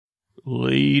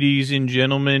Ladies and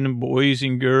gentlemen, boys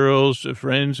and girls,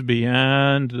 friends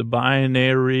beyond the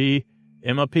binary,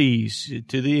 MPs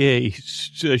to the A.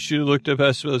 I should have looked up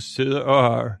how spells to the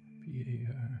R.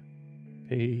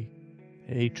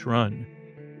 Patron.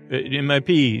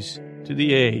 MIPs to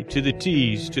the A, to the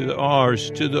T's, to the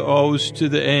R's, to the O's, to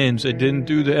the N's. I didn't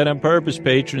do that on purpose,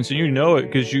 patrons, and you know it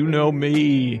because you know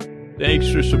me.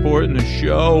 Thanks for supporting the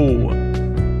show.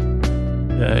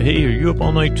 Hey, are you up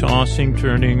all night tossing,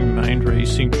 turning, mind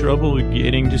racing, trouble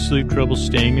getting to sleep, trouble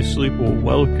staying asleep? Well,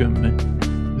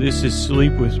 welcome. This is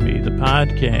Sleep With Me, the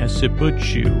podcast that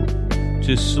puts you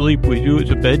to sleep. We do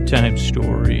it a bedtime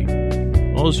story.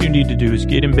 All you need to do is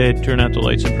get in bed, turn out the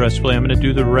lights, and press play. I'm going to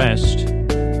do the rest.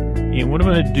 And what I'm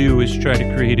going to do is try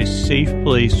to create a safe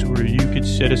place where you could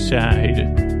set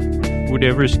aside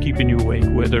whatever is keeping you awake,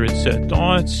 whether it's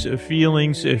thoughts,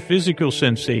 feelings, physical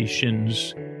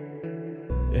sensations,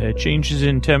 changes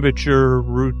in temperature,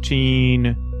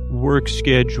 routine, work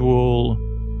schedule,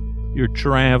 you're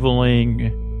traveling,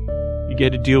 you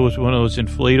get to deal with one of those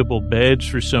inflatable beds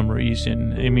for some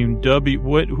reason. I mean, they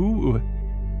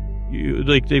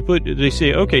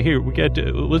say, okay, here,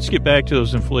 let's get back to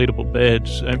those inflatable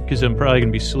beds, because I'm probably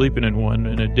going to be sleeping in one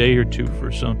in a day or two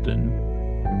for something.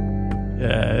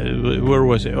 Where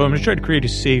was it? Oh, I'm going to try to create a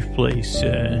safe place.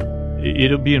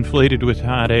 It'll be inflated with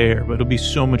hot air, but it'll be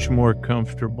so much more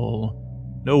comfortable.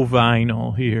 No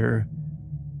vinyl here.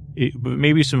 But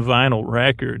maybe some vinyl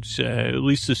records, at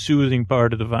least the soothing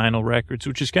part of the vinyl records,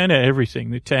 which is kind of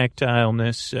everything. The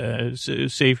tactileness,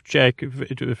 safe check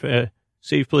if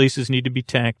safe places need to be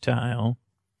tactile.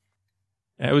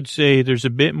 I would say there's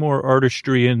a bit more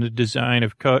artistry in the design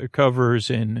of covers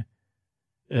and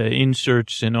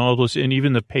inserts and all those, and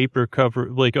even the paper cover,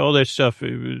 like all that stuff.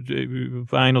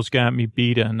 Vinyl's got me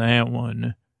beat on that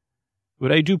one.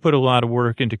 But I do put a lot of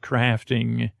work into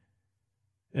crafting.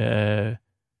 I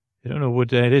don't know what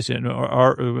that is, an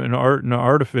art and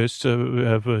artifice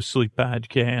of a sleep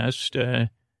podcast.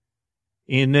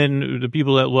 And then the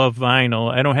people that love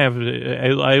vinyl,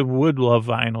 I would love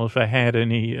vinyl if I had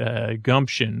any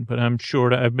gumption, but I'm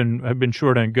short. I've been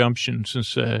short on gumption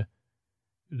since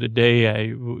the day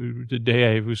I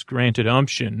was granted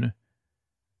umption,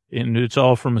 and it's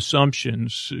all from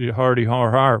assumptions, hardy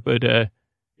har. But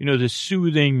the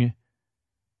soothing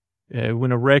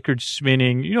when a record's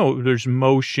spinning, there's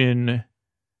motion.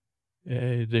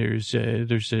 It's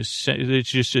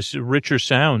just a richer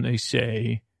sound, they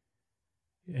say.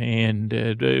 And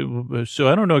so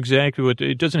I don't know exactly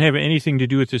it doesn't have anything to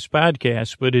do with this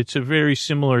podcast, but it's a very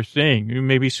similar thing.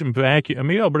 Maybe some vacuum.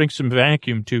 Maybe I'll bring some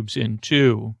vacuum tubes in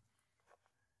too.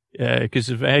 Because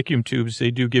the vacuum tubes,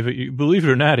 they do give it, believe it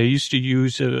or not, I used to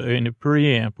use a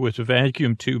preamp with a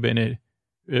vacuum tube in it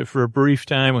for a brief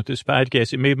time with this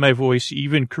podcast. It made my voice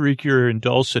even creakier and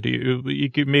dulcet.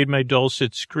 It made my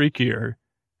dulcets creakier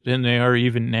than they are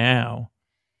even now.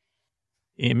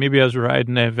 And maybe I was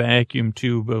riding that vacuum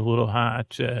tube a little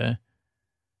hot. But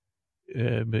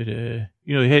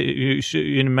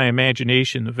in my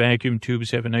imagination, the vacuum tubes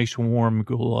have a nice warm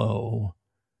glow.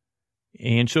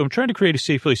 And so I'm trying to create a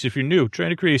safe place. If you're new,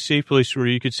 trying to create a safe place where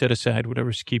you could set aside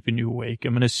whatever's keeping you awake.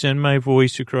 I'm going to send my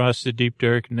voice across the deep,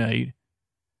 dark night.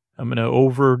 I'm going to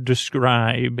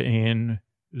over-describe and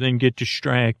then get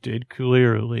distracted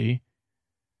clearly.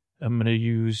 I'm going to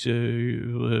use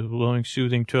glowing,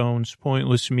 soothing tones,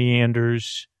 pointless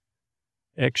meanders,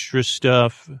 extra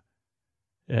stuff,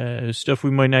 stuff we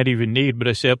might not even need. But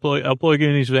I say I'll plug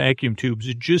in these vacuum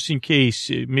tubes just in case.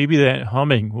 Maybe that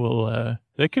humming will,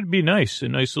 that could be nice. A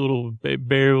nice little,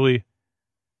 barely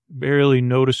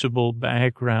noticeable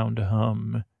background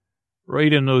hum.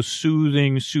 Right in those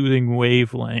soothing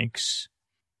wavelengths.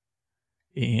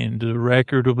 And the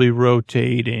record will be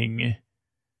rotating.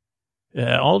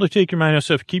 All to take your mind off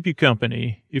stuff, keep you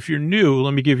company. If you're new,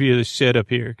 let me give you the setup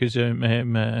here, because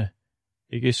I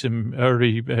guess I'm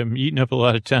eating up a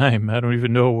lot of time. I don't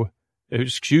even know.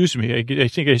 Excuse me. I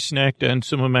think I snacked on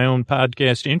some of my own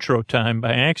podcast intro time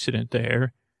by accident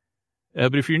there.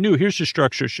 But if you're new, here's the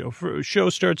structure show. Show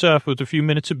starts off with a few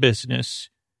minutes of business.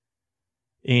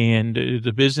 And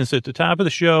the business at the top of the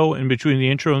show and between the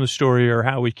intro and the story are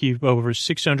how we keep over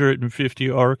 650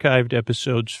 archived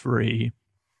episodes free.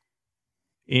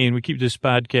 And we keep this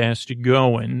podcast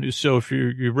going. So if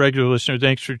you're a regular listener,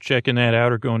 thanks for checking that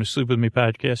out or going to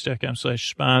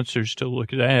sleepwithmepodcast.com/sponsors to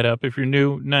look that up. If you're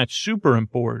new, not super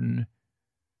important.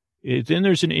 Then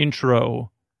there's an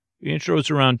intro. The intro is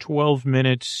around 12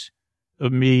 minutes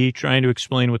of me trying to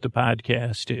explain what the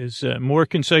podcast is. More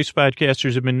concise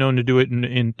podcasters have been known to do it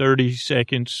in 30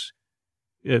 seconds,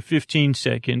 15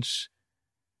 seconds.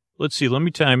 let's see, let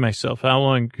me time myself. How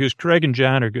long? Because Craig and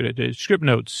John are good at it. Script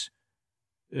notes.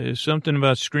 Something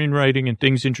about screenwriting and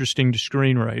things interesting to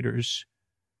screenwriters.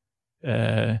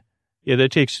 Yeah,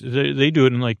 that takes, they do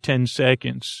it in like 10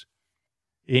 seconds.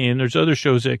 And there's other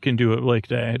shows that can do it like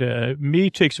that. Me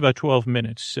takes about 12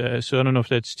 minutes. So I don't know if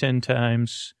that's 10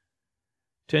 times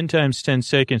 10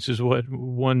 seconds is what,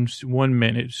 one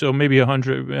minute. So maybe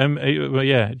 100.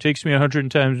 Yeah, it takes me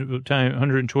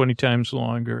 120 times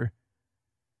longer.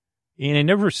 And I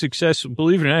never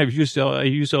believe it or not, I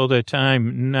use all that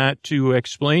time not to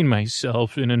explain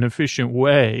myself in an efficient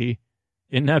way.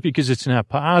 And not because it's not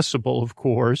possible, of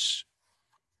course.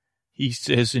 He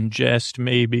says in jest,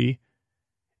 maybe.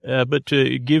 But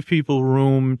to give people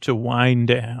room to wind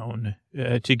down,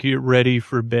 to get ready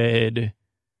for bed,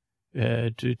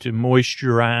 to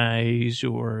moisturize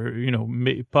or,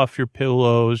 puff your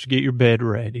pillows, get your bed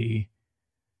ready,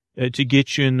 to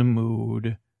get you in the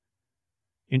mood.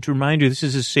 And to remind you, this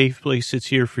is a safe place that's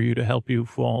here for you to help you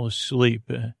fall asleep.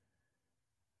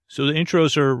 So the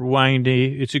intros are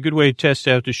windy. It's a good way to test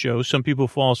out the show. Some people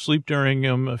fall asleep during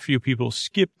them. A few people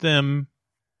skip them.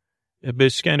 But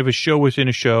it's kind of a show within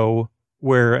a show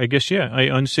where I guess, I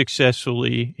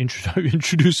unsuccessfully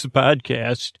introduced the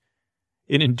podcast.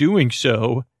 And in doing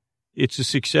so, it's a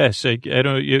success. I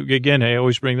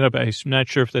always bring that up. I'm not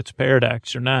sure if that's a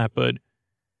paradox or not, but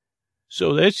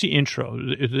so that's the intro.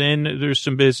 Then there's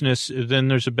some business. Then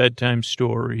there's a bedtime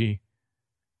story.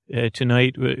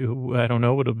 Tonight, I don't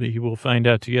know what it'll be. We'll find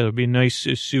out together. It'll be a nice,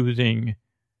 soothing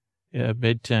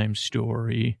bedtime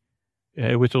story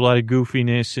with a lot of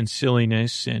goofiness and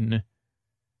silliness. And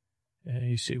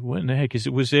you say, what in the heck is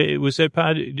it? Was that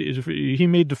pod? He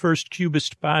made the first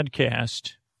Cubist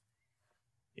podcast.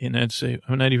 And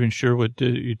I'm not even sure what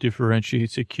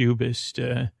differentiates a Cubist.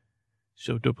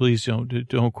 So please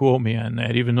don't quote me on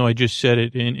that, even though I just said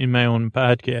it in my own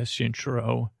podcast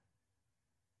intro.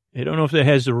 I don't know if that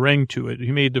has a ring to it.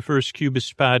 He made the first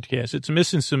Cubist podcast. It's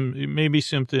missing maybe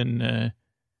something.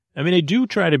 I do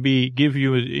try to give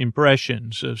you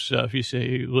impressions of stuff. You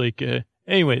say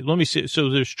anyway, let me see. So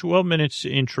there's 12 minutes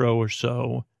intro or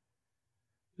so.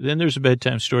 Then there's a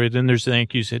bedtime story. Then there's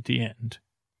thank yous at the end.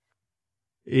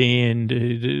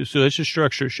 And so that's a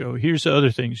structure show. Here's the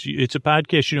other things. It's a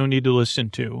podcast you don't need to listen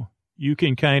to. You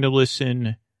can kind of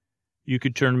listen. You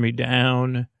could turn me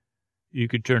down. You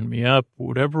could turn me up,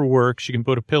 whatever works. You can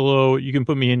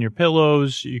put me in your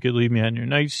pillows. You could leave me on your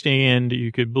nightstand.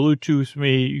 You could Bluetooth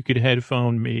me. You could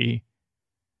headphone me.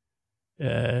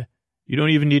 You don't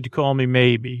even need to call me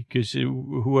maybe, because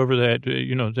whoever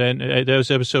that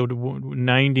was episode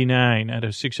 99 out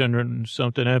of 600 and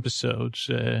something episodes.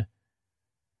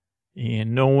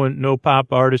 And no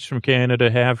pop artists from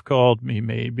Canada have called me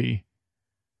maybe.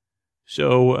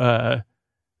 So,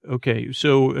 okay,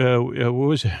 so what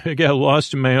was it? I got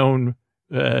lost in my own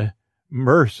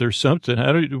mirth or something.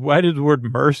 Why did the word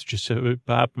mirth just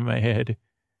pop in my head?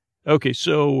 Okay,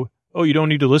 so you don't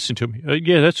need to listen to me.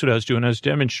 Yeah, that's what I was doing. I was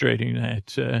demonstrating that.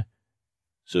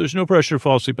 So there's no pressure to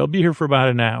fall asleep. I'll be here for about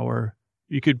an hour.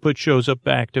 You could put shows up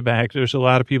back to back. There's a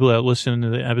lot of people that listen to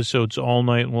the episodes all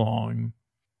night long.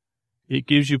 It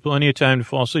gives you plenty of time to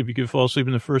fall asleep. You can fall asleep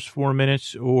in the first 4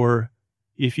 minutes, or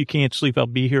if you can't sleep, I'll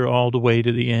be here all the way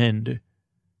to the end.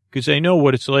 Because I know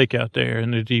what it's like out there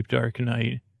in the deep, dark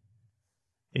night.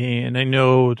 And I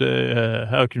know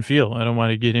how it can feel. I don't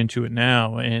want to get into it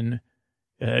now. And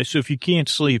so if you can't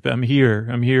sleep, I'm here.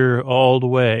 I'm here all the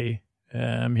way.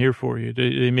 I'm here for you.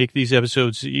 They make these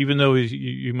episodes, even though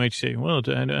you might say, well,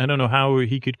 I don't know how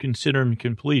he could consider them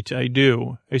complete. I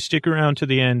do. I stick around to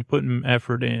the end, putting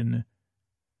effort in.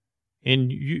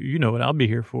 And you know what? I'll be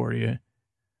here for you.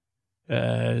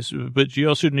 But you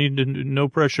also need no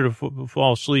pressure to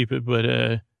fall asleep, but,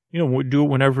 do it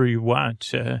whenever you want.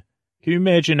 Can you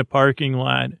imagine a parking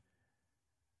lot?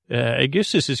 I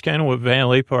guess this is kind of what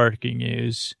valet parking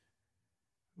is.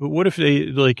 But what if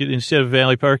they, instead of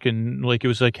valet parking, it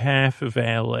was half a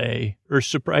valet, or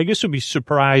I guess it would be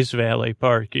surprise valet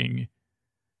parking.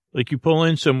 You pull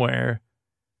in somewhere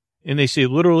and they say,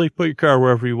 literally put your car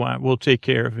wherever you want. We'll take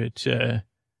care of it.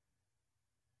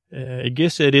 I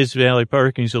guess that is valet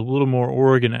parking is a little more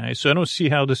organized. So I don't see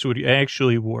how this would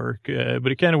actually work,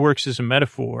 but it kind of works as a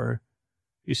metaphor.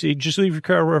 You see, just leave your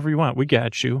car wherever you want. We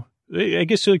got you. I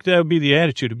guess that would be the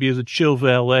attitude, to be the chill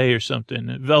valet or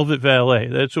something. Velvet valet.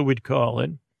 That's what we'd call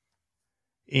it.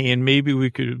 And maybe we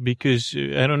could, because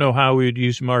I don't know how we would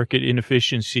use market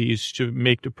inefficiencies to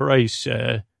make the price.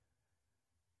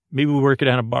 Maybe we work it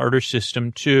on a barter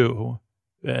system too.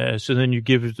 So then you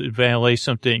give the valet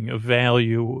something of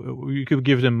value. You could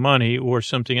give them money or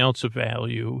something else of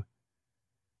value.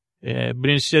 But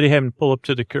instead of having to pull up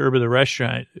to the curb of the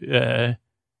restaurant,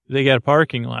 they got a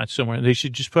parking lot somewhere. They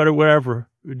should just put it wherever.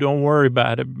 Don't worry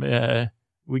about it.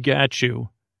 We got you.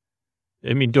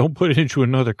 I mean, don't put it into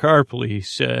another car,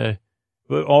 please.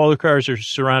 But all the cars are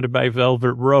surrounded by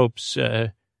velvet ropes,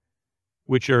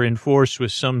 which are enforced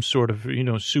with some sort of,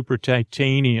 super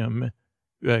titanium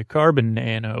carbon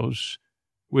nanos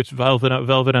with velvet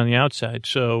on the outside.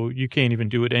 So you can't even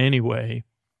do it anyway.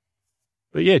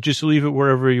 But yeah, just leave it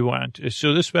wherever you want.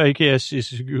 So this podcast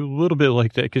is a little bit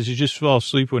like that because you just fall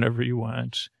asleep whenever you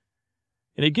want.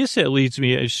 And I guess that leads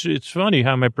me, it's funny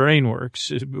how my brain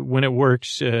works when it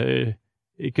works,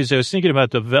 because I was thinking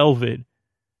about the velvet,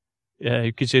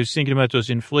 because I was thinking about those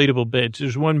inflatable beds.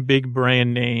 There's one big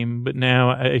brand name, but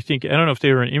now I don't know if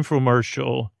they were an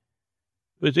infomercial,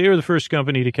 but they were the first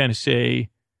company to kind of say,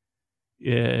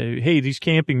 hey, these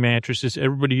camping mattresses,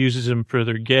 everybody uses them for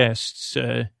their guests,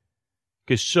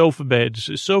 because sofa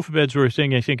beds were a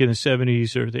thing, I think, in the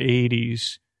 70s or the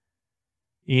 80s.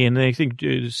 And I think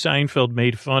Seinfeld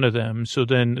made fun of them. So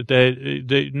then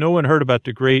no one heard about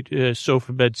the great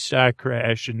sofa bed stock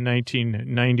crash in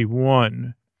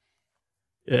 1991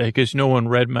 because no one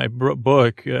read my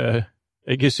book. I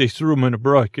guess they threw them in a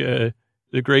brook. The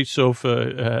great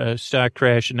sofa stock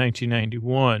crash in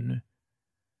 1991.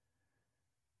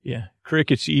 Yeah,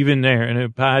 crickets even there in a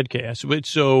podcast. But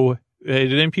so...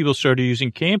 then people started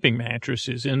using camping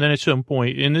mattresses. And then at some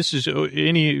point, and this is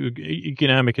any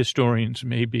economic historians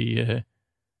may be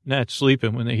not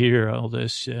sleeping when they hear all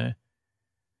this,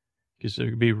 because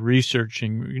they'll be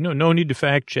researching, no need to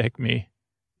fact check me.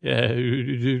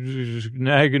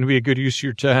 Not going to be a good use of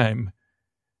your time.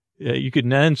 You could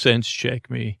nonsense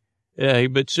check me.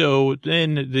 But so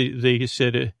then they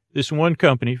said, this one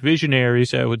company,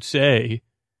 visionaries, I would say,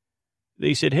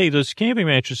 they said, hey, those camping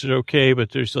mattresses are okay, but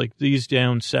there's like these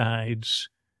downsides.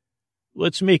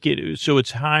 Let's make it so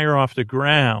it's higher off the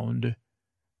ground.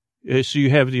 So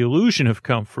you have the illusion of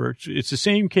comfort. It's the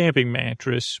same camping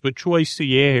mattress, but twice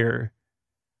the air.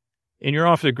 And you're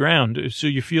off the ground. So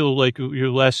you feel like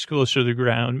you're less closer to the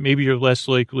ground. Maybe you're less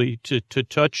likely to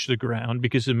touch the ground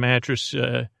because the mattress,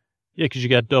 because you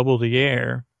got double the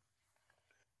air.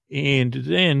 And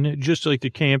then, just like the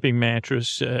camping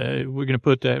mattress, we're going to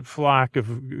put that flock of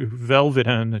velvet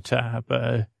on the top,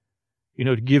 to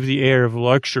give the air of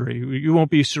luxury. You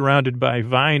won't be surrounded by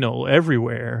vinyl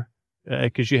everywhere,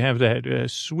 because you have that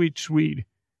sweet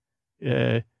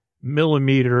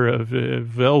millimeter of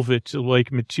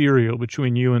velvet-like material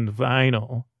between you and the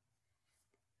vinyl.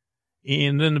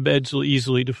 And then the beds will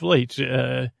easily deflate.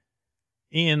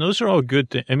 And those are all good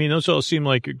things. I mean, those all seem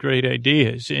like great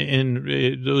ideas. And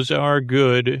those are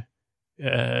good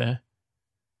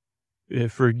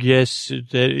for guests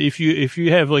that if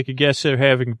you have like a guest that are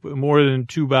having more than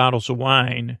 2 bottles of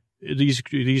wine, these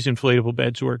inflatable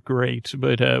beds work great.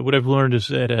 But what I've learned is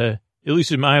that, at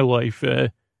least in my life,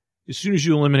 as soon as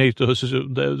you eliminate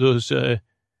the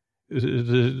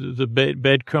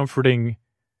bed comforting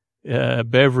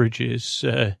beverages,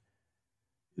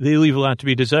 they leave a lot to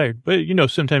be desired, but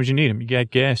sometimes you need them. You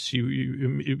got guests.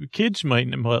 You kids might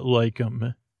like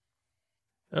them.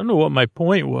 I don't know what my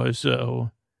point was,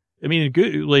 though. I mean,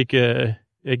 good. Like, I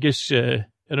guess I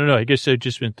don't know. I guess I've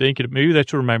just been thinking. Maybe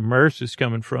that's where my mirth is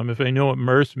coming from. If I know what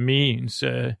mirth means,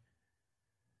 is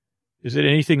it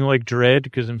anything like dread?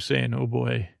 Because I'm saying, oh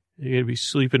boy, you got to be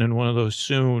sleeping in one of those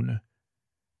soon,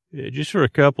 just for a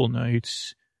couple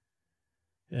nights.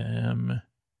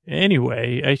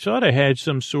 Anyway, I thought I had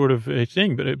some sort of a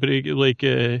thing, but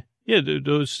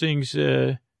those things,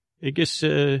 I guess,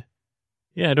 I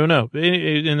don't know.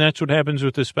 And that's what happens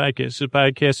with this podcast. The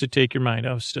podcast to take your mind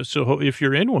off stuff. So if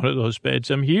you're in one of those beds,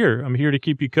 I'm here. I'm here to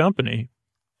keep you company.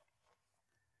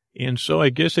 And so I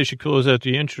guess I should close out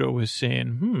the intro with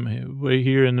saying, we're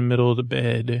here in the middle of the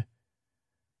bed.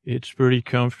 It's pretty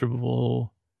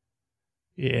comfortable.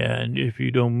 Yeah, and if you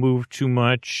don't move too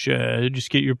much, just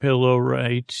get your pillow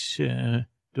right.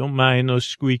 Don't mind those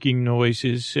squeaking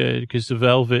noises, because the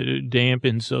velvet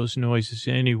dampens those noises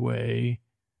anyway.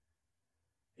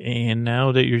 And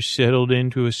now that you're settled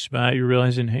into a spot, you're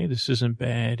realizing, hey, this isn't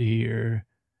bad here.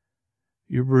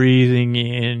 You're breathing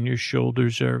in, your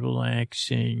shoulders are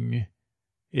relaxing.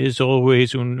 As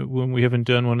always, when we haven't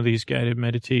done one of these guided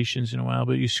meditations in a while,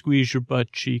 but you squeeze your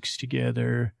butt cheeks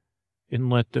together and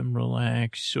let them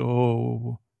relax.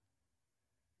 Oh,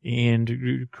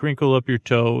 and crinkle up your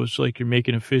toes like you're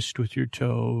making a fist with your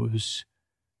toes.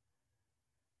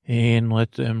 And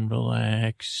let them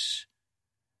relax.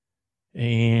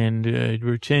 And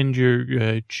pretend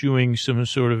you're chewing some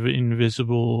sort of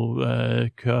invisible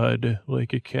cud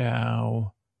like a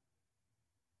cow.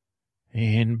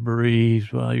 And breathe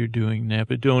while you're doing that,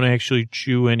 but don't actually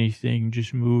chew anything.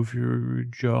 Just move your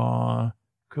jaw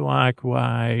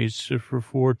clockwise for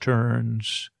 4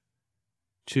 turns.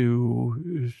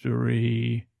 2,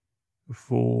 3,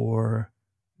 4.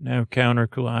 Now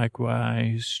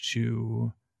counterclockwise.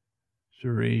 2,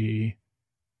 3,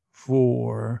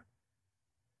 4.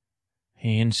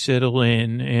 And settle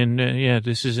in. And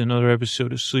this is another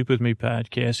episode of Sleep With Me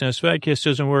podcast. Now, this podcast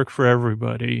doesn't work for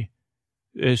everybody.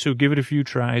 So give it a few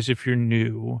tries if you're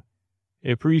new.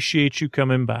 I appreciate you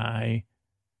coming by.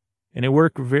 And I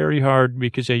work very hard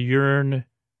because I yearn.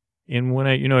 And when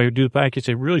I do the podcast,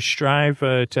 I really strive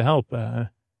to help.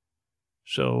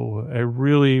 So I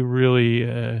really,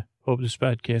 really hope this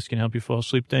podcast can help you fall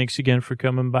asleep. Thanks again for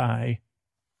coming by.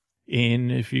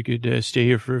 And if you could stay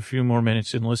here for a few more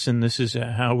minutes and listen, this is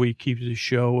how we keep the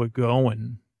show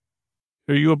going.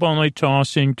 Are you up all night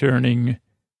tossing, turning,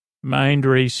 mind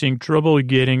racing, trouble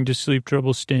getting to sleep,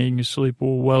 trouble staying asleep?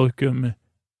 Well, welcome.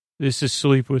 This is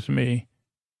Sleep With Me,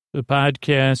 the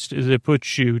podcast that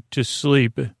puts you to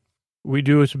sleep. We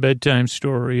do it a bedtime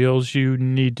story. All you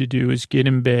need to do is get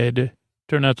in bed,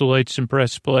 turn out the lights, and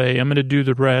press play. I'm going to do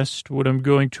the rest. What I'm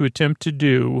going to attempt to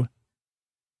do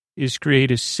is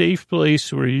create a safe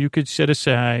place where you could set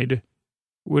aside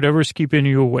whatever's keeping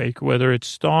you awake, whether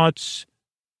it's thoughts,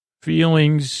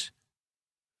 feelings,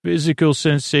 physical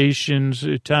sensations,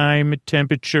 time,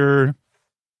 temperature,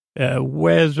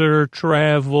 weather,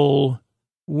 travel,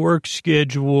 work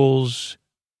schedules,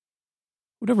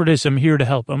 whatever it is. I'm here to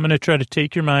help. I'm going to try to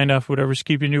take your mind off whatever's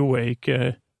keeping you awake.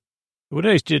 What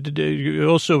I did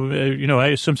also,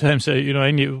 I sometimes,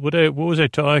 I need, what was I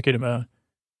talking about?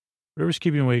 Whatever's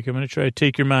keeping you awake, I'm going to try to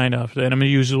take your mind off that. I'm going to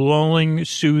use lulling,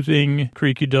 soothing,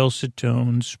 creaky dulcet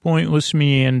tones, pointless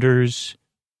meanders,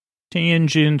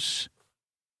 tangents,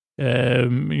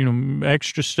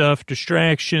 extra stuff,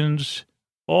 distractions,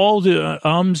 all the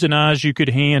ums and ahs you could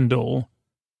handle.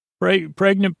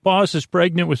 Pregnant pauses,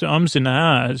 pregnant with ums and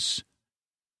ahs.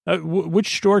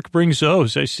 Which stork brings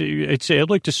those? I'd say I'd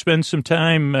like to spend some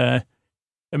time. I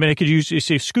could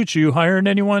say, Scooch, are you hiring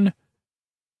anyone?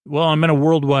 Well, I'm in a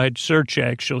worldwide search,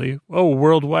 actually. Oh,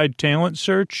 worldwide talent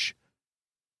search?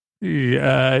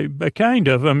 Yeah, kind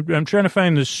of. I'm trying to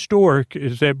find the stork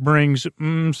that brings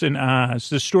ums and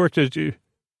ahs. The stork that...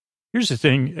 Here's the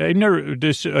thing. I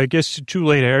guess too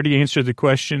late. I already answered the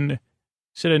question.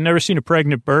 Said I'd never seen a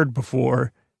pregnant bird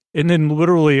before. And then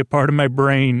literally a part of my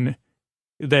brain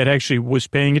that actually was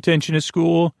paying attention at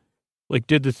school,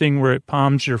 did the thing where it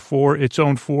palms its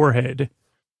own forehead.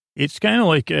 It's kind of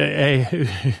like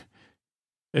I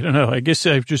don't know. I guess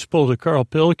I've just pulled a Carl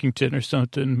Pilkington or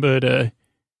something. But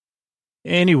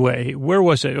anyway, where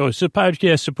was I? Oh, it's a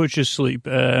podcast to put you to sleep.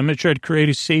 I'm going to try to create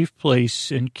a safe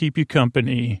place and keep you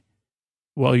company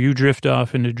while you drift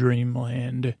off into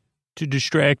dreamland to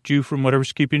distract you from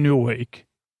whatever's keeping you awake.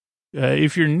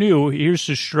 If you're new, here's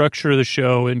the structure of the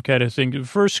show and kind of thing. The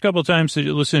first couple of times that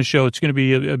you listen to the show, it's going to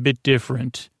be a bit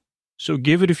different. So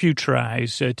give it a few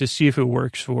tries to see if it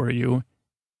works for you.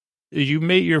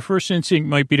 Your first instinct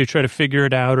might be to try to figure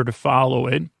it out or to follow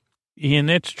it, and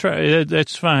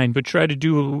that's fine. But try to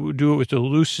do it with the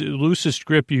loosest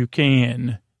grip you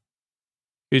can,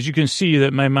 because you can see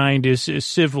that my mind is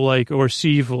sieve-like or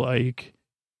sieve-like,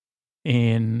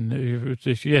 and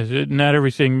not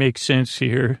everything makes sense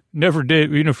here. Never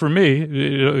did, for me.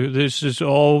 This is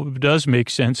all does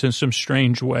make sense in some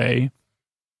strange way.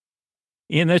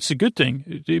 And that's a good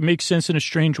thing. It makes sense in a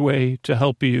strange way to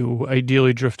help you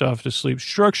ideally drift off to sleep.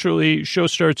 Structurally, show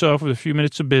starts off with a few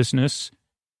minutes of business.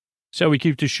 That's how we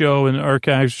keep the show and the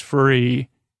archives free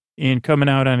and coming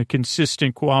out on a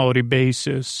consistent quality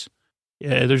basis.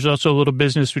 There's also a little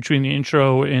business between the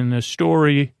intro and the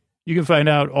story. You can find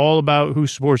out all about who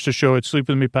supports the show at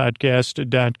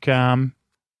sleepwithmepodcast.com.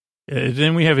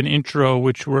 Then we have an intro,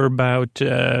 which we're about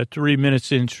 3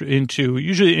 minutes into.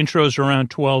 Usually the intros are around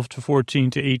 12 to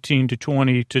 14 to 18 to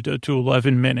 20 to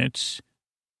 11 minutes.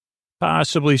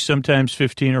 Possibly sometimes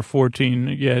 15 or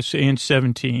 14, yes, and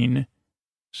 17.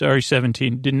 Sorry,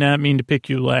 17. Did not mean to pick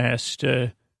you last,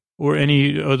 or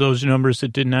any of those numbers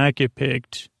that did not get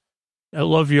picked. I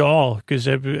love you all, because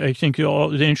I think all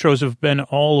the intros have been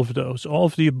all of those, all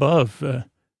of the above.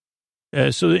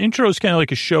 So the intro is kind of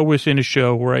like a show within a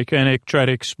show where I kind of try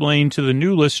to explain to the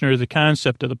new listener the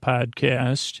concept of the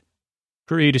podcast,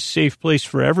 create a safe place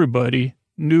for everybody,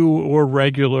 new or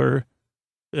regular,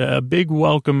 a big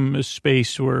welcome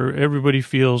space where everybody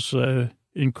feels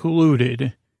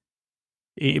included.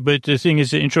 But the thing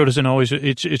is, the intro doesn't always,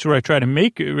 it's where I try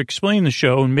to explain the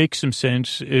show and make some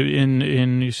sense.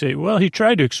 And you say, well, he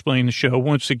tried to explain the show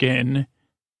once again.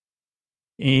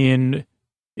 And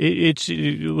It's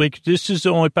like, this is the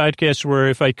only podcast where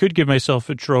if I could give myself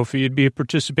a trophy, it'd be a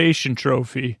participation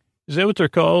trophy. Is that what they're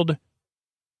called?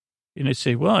 And I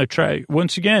say, well, I tried,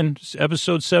 once again,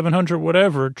 episode 700,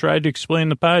 whatever, tried to explain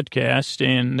the podcast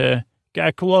and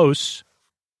got close.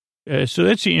 So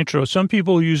that's the intro. Some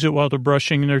people use it while they're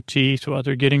brushing their teeth, while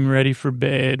they're getting ready for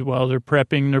bed, while they're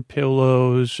prepping their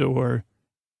pillows or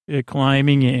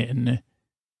climbing in.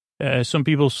 Some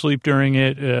people sleep during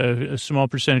it. A small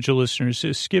percentage of listeners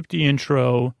skip the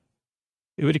intro.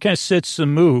 It kind of sets the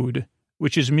mood,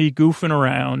 which is me goofing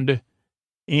around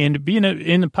and being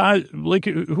in the pod. Like,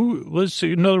 let's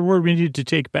another word we need to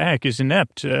take back is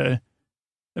inept.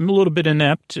 I'm a little bit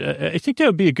inept. I think that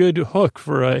would be a good hook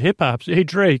for hip hop. Hey,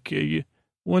 Drake,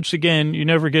 once again, you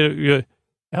never get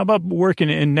how about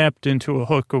working inept into a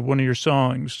hook of one of your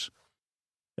songs?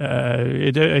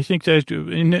 I think that,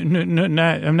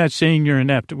 I'm not saying you're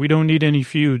inept. We don't need any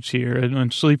feuds here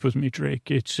and sleep with me,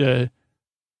 Drake. It's, it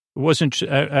wasn't,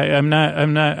 I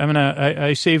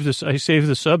save this, I save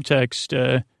the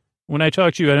subtext. When I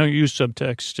talk to you, I don't use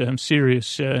subtext. I'm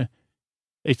serious.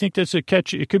 I think that's a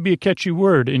catchy, it could be a catchy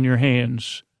word in your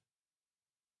hands.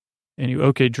 Anyway,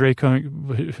 okay, Drake, I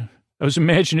was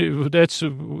imagining, it's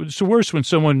the worst when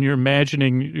someone you're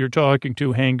imagining you're talking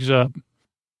to hangs up.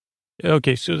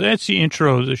 Okay, so that's the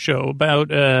intro of the show about,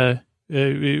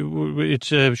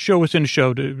 it's a show within a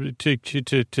show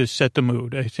to set the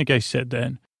mood. I think I said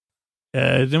that.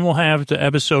 Then we'll have the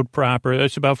episode proper.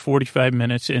 That's about 45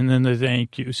 minutes, and then the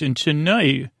thank yous. And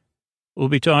tonight, we'll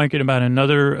be talking about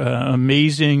another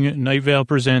amazing Night Vale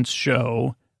Presents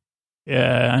show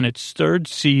on its third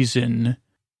season,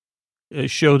 a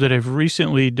show that I've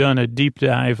recently done a deep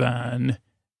dive on.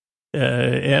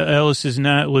 Alice is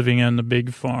not living on the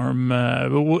big farm,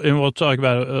 and we'll talk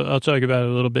about it. I'll talk about it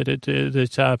a little bit at the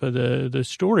top of the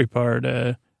story part.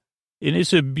 And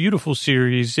it's a beautiful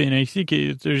series, and I think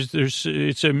it's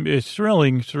a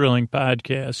thrilling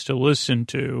podcast to listen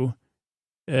to.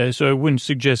 So I wouldn't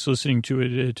suggest listening to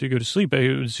it to go to sleep. I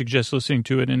would suggest listening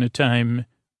to it in a time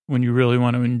when you really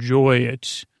want to enjoy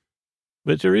it.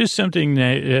 But there is something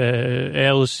that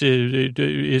Alice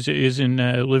is in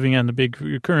living on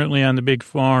currently on the big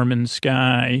farm in the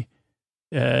sky.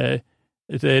 That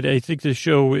I think the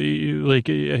show, like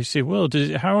I say, well,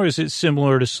 how is it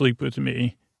similar to Sleep With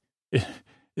Me? And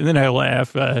then I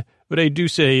laugh. But I do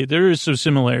say there is some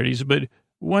similarities. But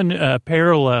one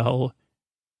parallel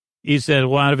is that a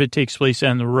lot of it takes place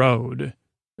on the road,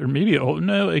 or maybe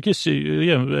I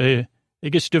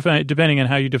guess depending on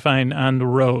how you define on the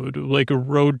road, like a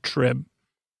road trip,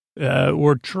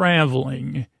 or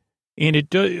traveling. And it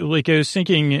does, like I was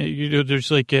thinking, there's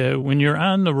like, when you're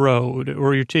on the road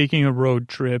or you're taking a road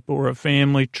trip or a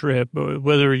family trip,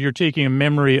 whether you're taking a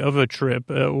memory of a trip,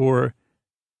 or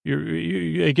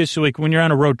I guess like when you're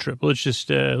on a road trip, let's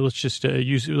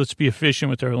be efficient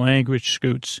with our language,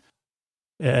 Scoots.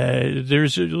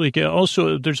 There's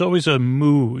always a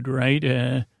mood, right?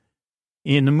 And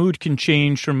the mood can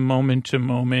change from moment to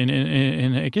moment,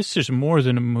 and I guess there's more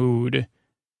than a mood.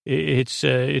 It's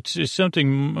something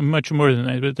much more than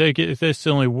that, but that's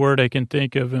the only word I can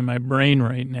think of in my brain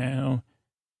right now.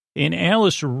 And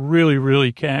Alice really,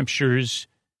 really captures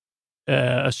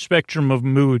a spectrum of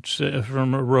moods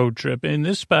from a road trip. And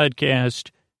this podcast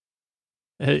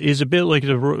is a bit like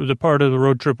the part of the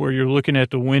road trip where you're looking at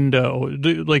the window,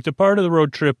 like the part of the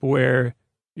road trip where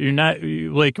you're not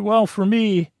like, well, for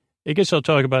me, I guess I'll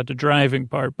talk about the driving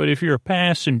part, but if you're a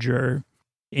passenger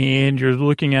and you're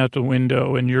looking out the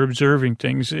window and you're observing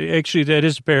things, actually that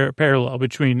is a parallel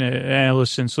between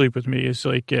Alice and Sleep With Me. It's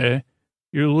like you're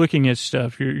looking at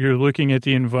stuff, you're looking at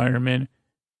the environment,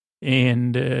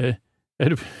 and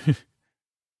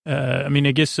I mean,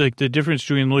 I guess like the difference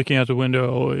between looking out the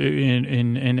window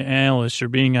in Alice, or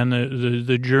being on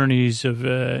the journeys of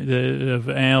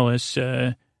Alice,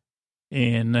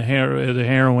 and the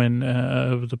heroine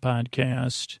of the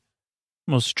podcast.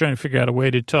 I'm also trying to figure out a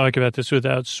way to talk about this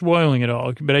without spoiling it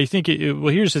all. But I think, well,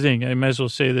 here's the thing. I might as well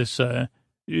say this. Do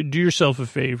yourself a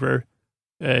favor.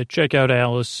 Check out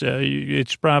Alice. You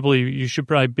should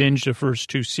probably binge the first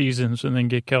 2 seasons and then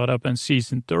get caught up on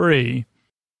season 3.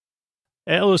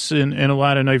 Alice and a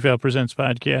lot of Night Vale Presents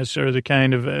podcasts are the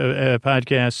kind of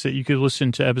podcasts that you could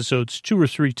listen to episodes 2 or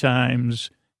 3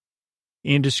 times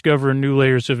and discover new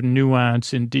layers of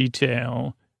nuance and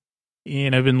detail.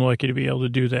 And I've been lucky to be able to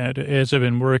do that as I've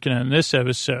been working on this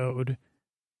episode.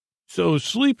 So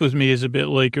Sleep With Me is a bit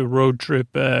like a road trip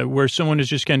where someone is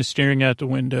just kind of staring out the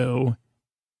window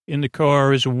and the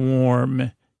car is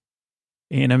warm,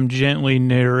 and I'm gently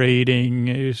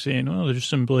narrating, saying, oh, there's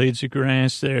some blades of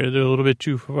grass there. They're a little bit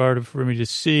too far for me to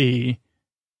see.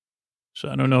 So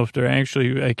I don't know if they're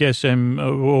actually, I guess I'm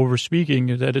over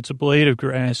speaking that it's a blade of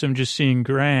grass. I'm just seeing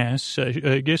grass.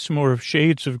 I guess more of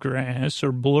shades of grass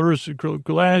or blurs,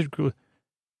 grass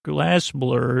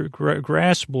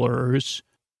blurs.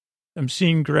 I'm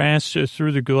seeing grass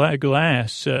through the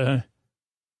glass. So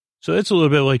that's a little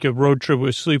bit like a road trip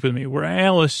with Sleep With Me, where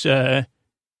Alice, I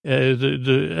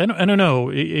don't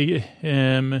know.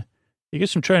 I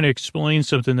guess I'm trying to explain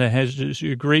something that has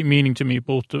a great meaning to me,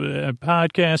 both the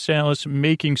podcast, Alice,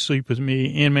 making Sleep With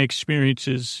Me, and my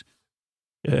experiences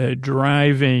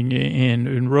driving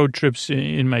and road trips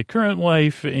in my current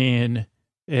life and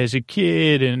as a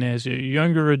kid and as a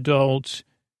younger adult.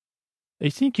 I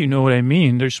think you know what I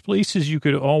mean. There's places you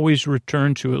could always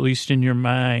return to, at least in your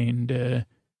mind,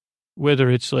 whether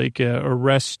it's like a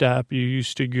rest stop you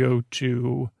used to go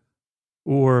to,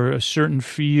 or a certain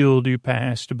field you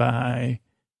passed by,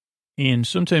 and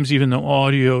sometimes even the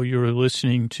audio you were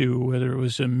listening to, whether it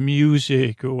was a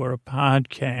music or a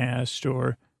podcast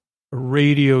or a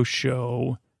radio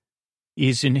show,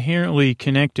 is inherently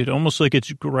connected, almost like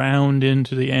it's ground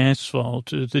into the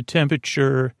asphalt, the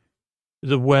temperature,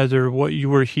 the weather, what you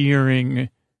were hearing,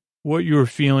 what you were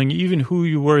feeling, even who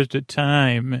you were at the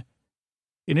time.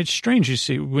 And it's strange, you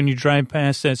see, when you drive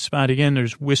past that spot again,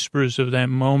 there's whispers of that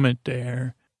moment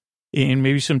there. And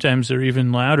maybe sometimes they're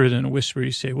even louder than a whisper.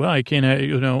 You say, well, I can't,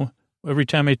 every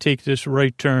time I take this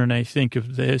right turn, I think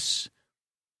of this.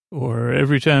 Or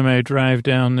every time I drive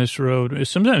down this road,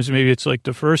 sometimes maybe it's like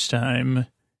the first time.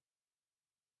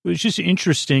 But it's just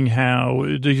interesting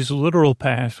how these literal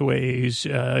pathways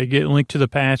get linked to the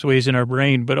pathways in our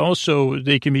brain, but also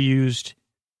they can be used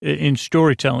in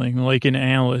storytelling, like in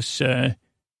Alice,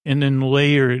 and then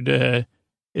layered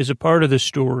as a part of the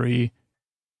story,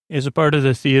 as a part of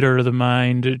the theater of the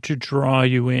mind to draw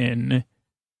you in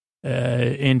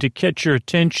and to catch your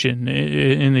attention.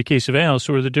 In the case of Alice,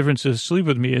 where the difference of Sleep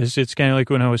With Me is, it's kind of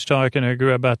like when I was talking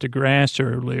about the grass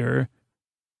earlier.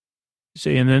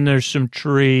 Say, and then there's some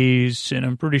trees, and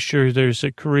I'm pretty sure there's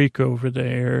a creek over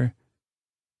there.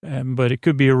 But it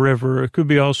could be a river. It could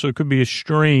be a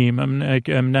stream. I'm not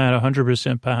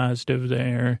 100% positive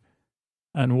there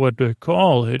on what to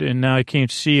call it, and now I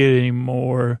can't see it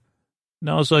anymore.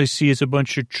 Now all I see is a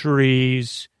bunch of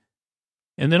trees.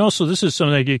 And then also, this is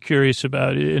something I get curious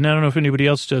about, and I don't know if anybody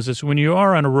else does this. When you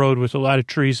are on a road with a lot of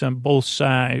trees on both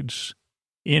sides,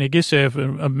 and I guess I have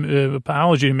an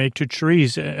apology to make to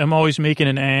trees, I'm always making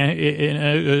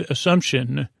an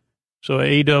assumption. So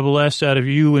ASS out of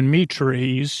you and me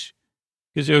trees,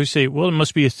 because they always say, well, it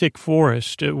must be a thick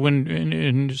forest. When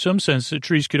in some sense, the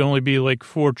trees could only be like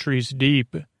 4 trees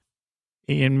deep.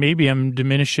 And maybe I'm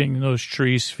diminishing those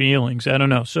trees' feelings. I don't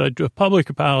know. So a public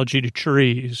apology to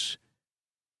trees.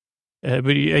 But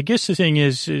I guess the thing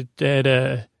is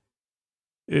that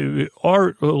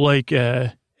art, like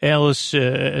Alice,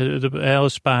 the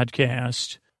Alice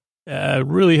podcast,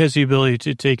 really has the ability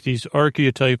to take these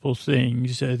archetypal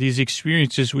things, these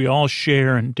experiences we all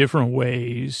share in different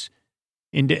ways,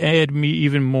 and to add me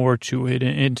even more to it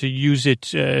and to use it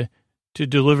to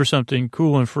deliver something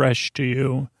cool and fresh to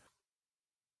you.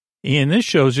 And this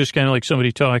show is just kind of like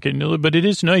somebody talking, but it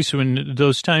is nice when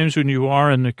those times when you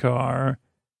are in the car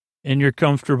and you're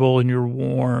comfortable and you're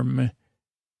warm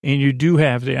and you do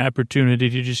have the opportunity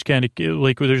to just kind of,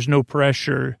 like, where there's no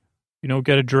pressure. You don't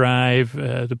got to drive.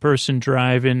 The person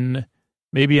driving,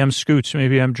 maybe I'm Scoots,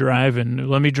 maybe I'm driving.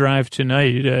 Let me drive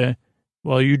tonight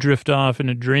while you drift off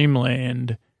into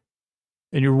dreamland.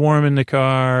 And you're warm in the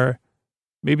car.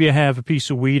 Maybe I have a piece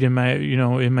of weed in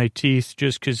my teeth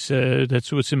just because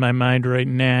that's what's in my mind right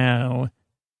now.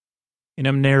 And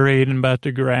I'm narrating about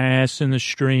the grass and the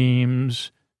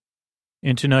streams.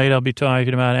 And tonight I'll be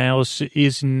talking about Alice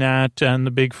is not on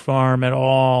the big farm at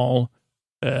all.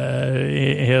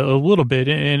 A little bit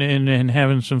and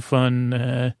having some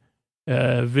fun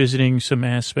visiting some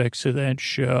aspects of that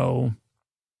show.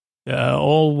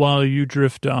 All while you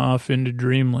drift off into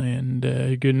dreamland.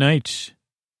 Good night.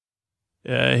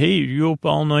 Hey, you up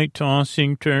all night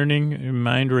tossing, turning,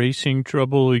 mind racing,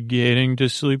 trouble getting to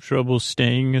sleep, trouble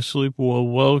staying asleep? Well,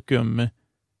 welcome.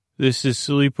 This is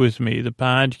Sleep With Me, the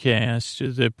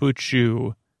podcast that puts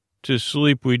you to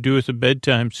sleep. We do with a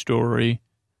bedtime story.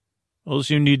 All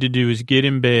you need to do is get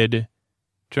in bed,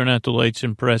 turn out the lights,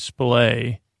 and press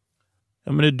play.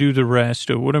 I'm going to do the rest.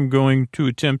 What I'm going to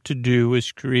attempt to do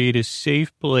is create a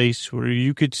safe place where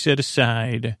you could set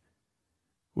aside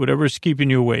whatever's keeping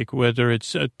you awake, whether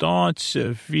it's thoughts,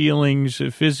 feelings,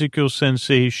 physical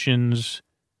sensations,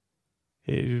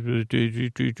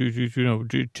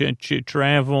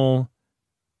 travel,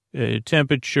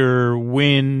 temperature,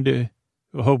 wind,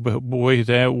 Oh, boy,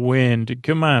 that wind.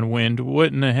 Come on, wind.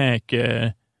 What in the heck?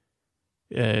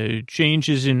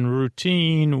 Changes in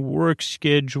routine, work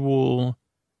schedule.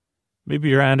 Maybe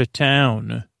you're out of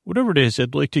town. Whatever it is,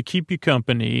 I'd like to keep you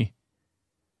company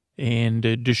and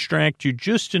distract you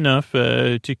just enough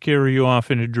to carry you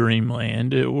off into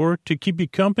dreamland, or to keep you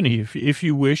company if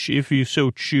you wish, if you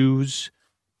so choose.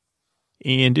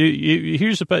 And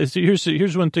here's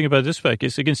one thing about this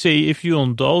podcast. I can say, if you'll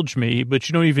indulge me, but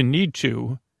you don't even need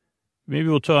to. Maybe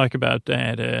we'll talk about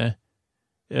that.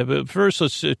 But first,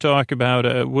 let's talk about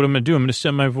what I'm going to do. I'm going to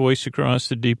send my voice across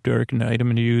the deep, dark night. I'm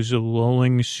going to use a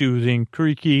lulling, soothing,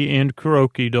 creaky, and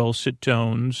croaky dulcet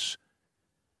tones.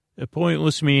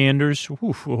 Pointless meanders.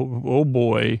 Oof, oh,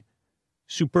 boy.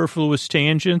 Superfluous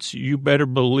tangents. You better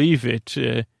believe it.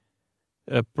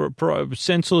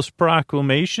 Senseless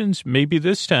proclamations. Maybe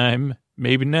this time.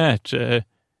 Maybe not.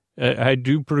 I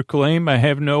do proclaim I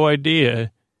have no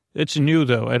idea. It's new,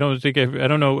 though. I don't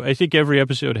know. I think every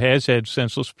episode has had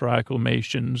senseless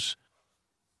proclamations.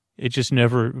 It just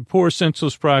never, poor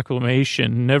senseless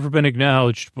proclamation, never been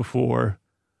acknowledged before.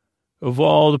 Of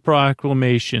all the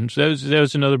proclamations, that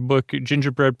was another book,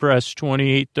 Gingerbread Press,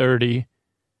 2830.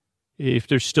 If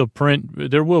there's still print,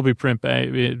 there will be print by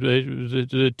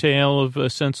the tale of a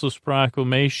senseless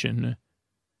proclamation.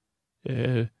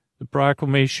 The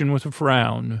proclamation with a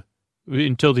frown.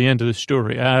 Until the end of the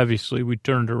story. Obviously, we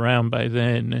turned around by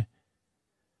then.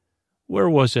 Where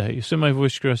was I? You send my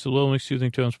voice across the lonely, soothing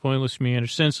tones, pointless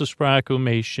meanders, senseless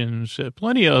proclamations,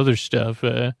 plenty of other stuff.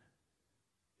 To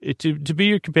be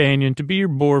your companion, to be your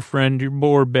bore friend, your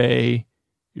bore bae,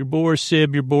 your bore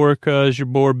sib, your bore cuz, your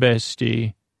bore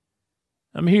bestie.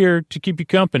 I'm here to keep you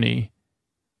company.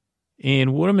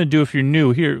 And what I'm going to do if you're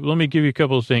new, here, let me give you a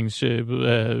couple of things.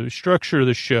 Structure of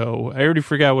the show. I already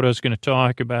forgot what I was going to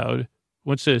talk about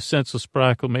once the senseless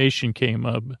proclamation came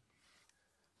up.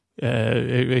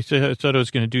 I thought I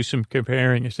was going to do some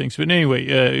comparing of things. But anyway,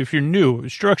 if you're new,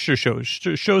 structure shows.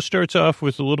 Show starts off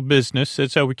with a little business.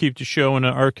 That's how we keep the show in the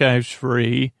archives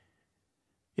free.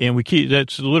 And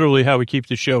that's literally how we keep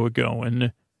the show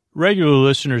going. Regular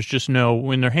listeners just know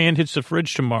when their hand hits the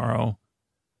fridge tomorrow,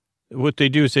 what they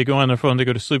do is they go on their phone, they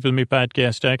go to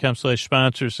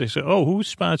sleepwithmepodcast.com/sponsors. They say, oh, who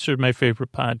sponsored my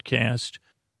favorite podcast?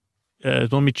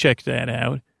 Let me check that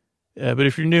out. But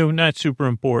if you're new, not super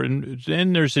important.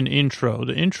 Then there's an intro.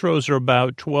 The intros are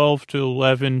about 12 to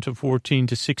 11 to 14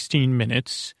 to 16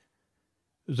 minutes.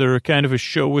 They're kind of a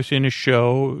show within a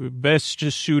show, best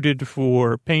suited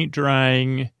for paint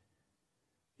drying,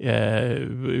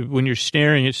 when you're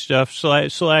staring at stuff,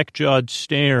 slack-jawed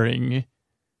staring,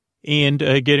 and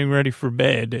getting ready for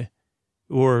bed,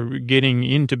 or getting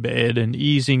into bed and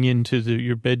easing into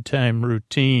your bedtime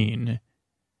routine.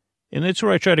 And that's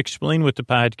where I try to explain what the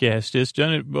podcast is.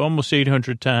 Done it almost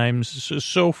 800 times.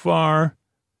 So far,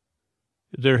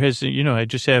 there hasn't, I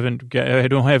just haven't, I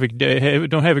don't have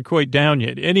it quite down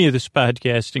yet. Any of this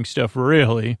podcasting stuff,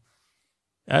 really.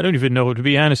 I don't even know, to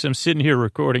be honest. I'm sitting here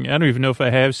recording. I don't even know if I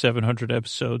have 700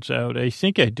 episodes out. I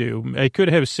think I do. I could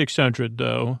have 600,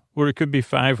 though, or it could be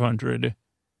 500.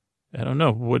 I don't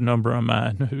know what number I'm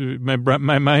on.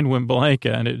 My mind went blank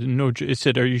on it. It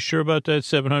said, are you sure about that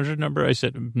 700 number? I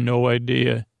said, no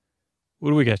idea.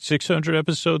 What do we got, 600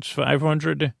 episodes,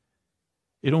 500?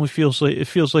 It feels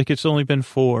like it's only been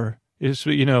 4. It's,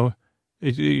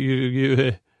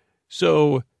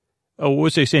 so... Oh, what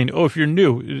was I saying? Oh, if you're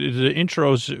new, the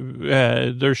intros,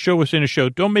 they're show within a show,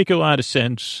 don't make a lot of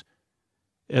sense,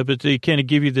 but they kind of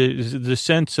give you the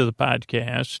sense of the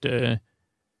podcast.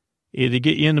 They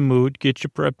get you in the mood, get you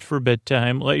prepped for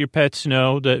bedtime, let your pets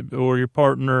know that, or your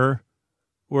partner,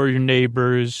 or your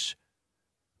neighbors,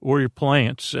 or your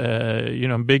plants.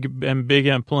 I'm big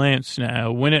on plants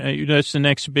now. That's the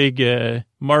next big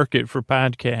market for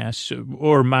podcasts,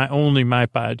 or only my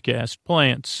podcast,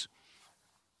 plants.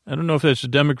 I don't know if that's a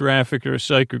demographic or a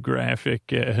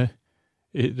psychographic.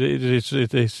 It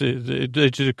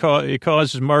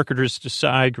causes marketers to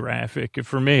side graphic.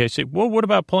 For me, I say, well, what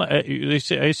about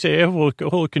plants? I say, I have a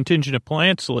whole contingent of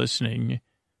plants listening.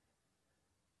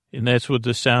 And that's what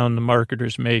the sound the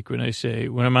marketers make when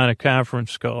I'm on a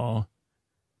conference call.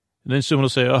 And then someone will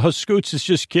say, oh, Scoots is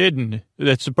just kidding.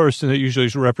 That's the person that usually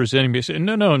is representing me. I say,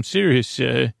 no, I'm serious.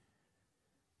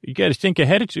 You got to think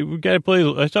ahead. We got to play.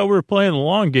 I thought we were playing the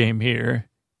long game here.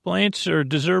 Plants are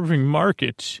deserving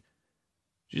markets.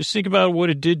 Just think about what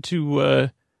it did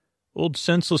to old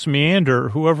senseless meander,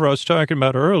 whoever I was talking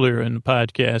about earlier in the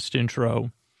podcast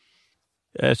intro.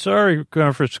 Sorry,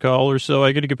 conference callers. So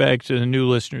I got to get back to the new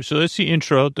listeners. So that's the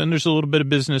intro. Then there's a little bit of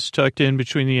business tucked in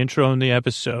between the intro and the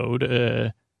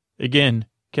episode. Again,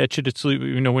 catch it at sleep.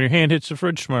 When your hand hits the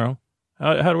fridge tomorrow.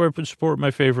 How do I support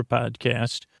my favorite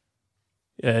podcast?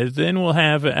 Then we'll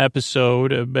have an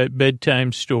episode, a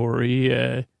bedtime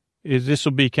story. This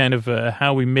will be kind of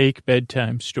how we make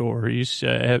bedtime stories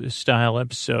style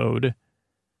episode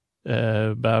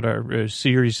about our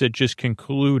series that just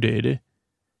concluded.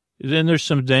 Then there's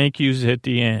some thank yous at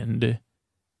the end.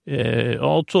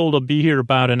 All told, I'll be here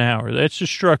about an hour. That's the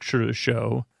structure of the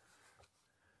show.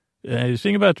 The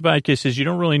thing about the podcast is you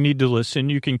don't really need to listen.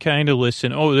 You can kind of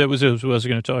listen. Oh, that was what I was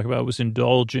going to talk about, was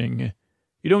indulging.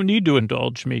 You don't need to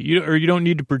indulge me. You don't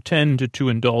need to pretend to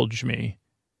indulge me.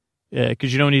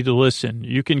 Because you don't need to listen.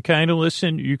 You can kind of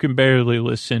listen. You can barely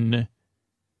listen.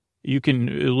 You can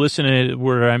listen to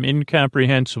where I'm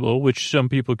incomprehensible, which some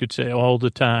people could say all the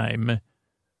time.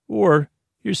 Or,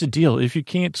 here's the deal. If you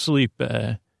can't sleep,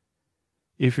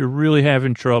 if you're really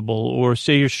having trouble, or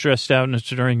say you're stressed out and it's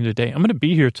during the day, I'm going to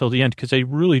be here till the end because I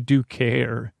really do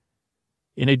care.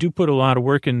 And I do put a lot of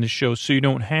work in the show so you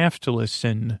don't have to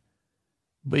listen,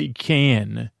 but you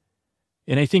can.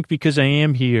 And I think because I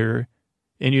am here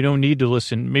and you don't need to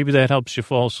listen, maybe that helps you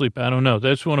fall asleep. I don't know.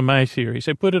 That's one of my theories.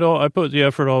 I put the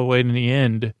effort all the way in the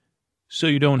end so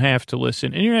you don't have to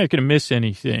listen. And you're not going to miss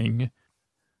anything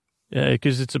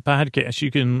because it's a podcast. You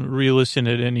can re-listen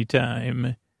at any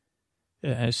time.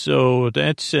 So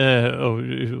that's,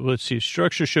 let's see,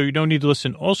 structure show. You don't need to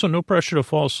listen. Also, no pressure to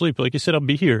fall asleep. Like I said, I'll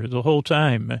be here the whole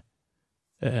time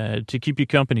to keep you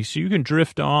company. So you can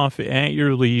drift off at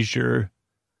your leisure.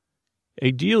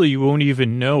 Ideally, you won't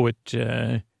even know it.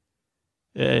 And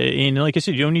like I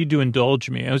said, you don't need to indulge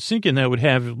me. I was thinking that would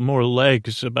have more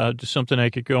legs about something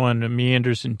I could go on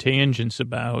meanders and tangents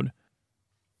about.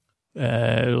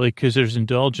 Like, because there's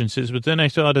indulgences. But then I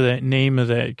thought of that name of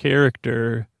that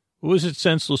character. What was it?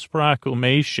 Senseless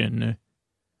Proclamation.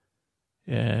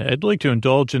 I'd like to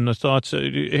indulge in the thoughts.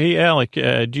 Hey, Alec,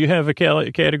 do you have a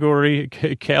category,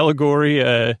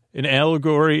 an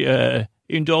allegory,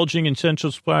 indulging in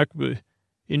senseless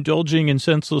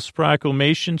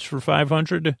proclamations for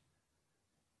 500?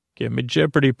 Okay, my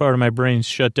Jeopardy part of my brain's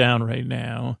shut down right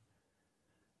now.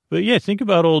 But yeah, think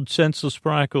about old Senseless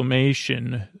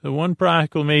Proclamation. The one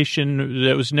proclamation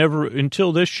that was never,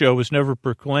 until this show, was never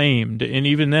proclaimed. And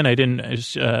even then I didn't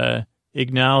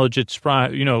acknowledge its, how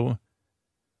do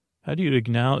you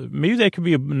acknowledge? Maybe that could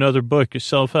be another book, a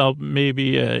self-help,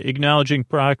 maybe acknowledging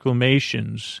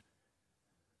proclamations.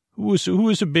 Who was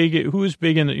big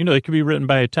in, it could be written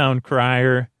by a town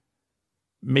crier.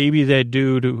 Maybe that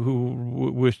dude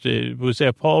who was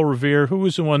that Paul Revere? Who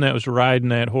was the one that was riding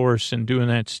that horse and doing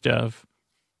that stuff?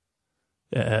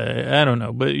 I don't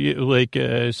know, but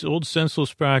old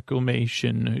Senseless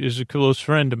Proclamation is a close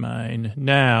friend of mine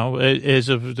now, as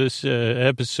of this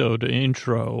episode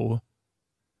intro.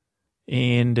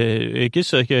 And I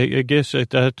guess I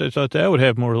thought that would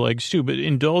have more legs too. But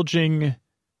indulging,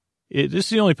 this is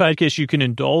the only podcast you can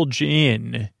indulge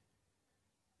in.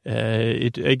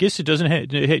 I guess it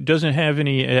doesn't have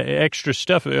any extra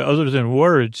stuff other than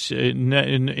words,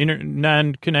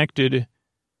 non-connected.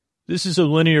 This is a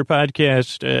linear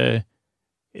podcast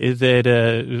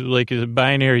that like the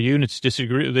binary units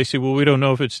disagree. They say, well, we don't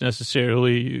know if it's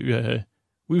necessarily.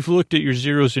 We've looked at your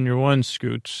zeros and your ones,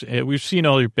 Scoots. We've seen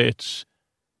all your bits.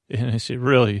 And I say,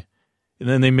 really? And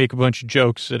then they make a bunch of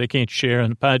jokes that I can't share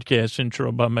on the podcast intro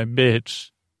about my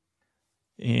bits.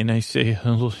 And I say,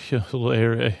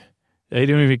 hilarious. I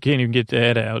can't even get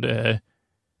that out.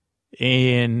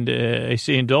 And I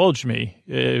say, indulge me,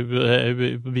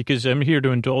 because I'm here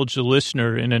to indulge the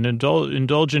listener in an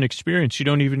indulgent experience you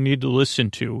don't even need to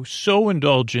listen to. So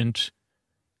indulgent,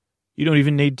 you don't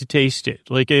even need to taste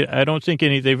it. Like, I don't think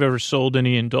they've ever sold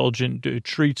any indulgent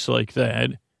treats like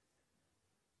that,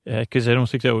 because I don't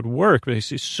think that would work. But I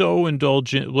say, so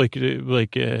indulgent,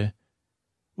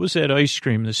 what's that ice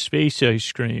cream? The space ice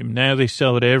cream. Now they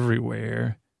sell it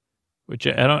everywhere, which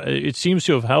it seems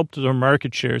to have helped their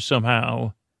market share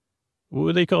somehow. What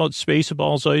would they call it?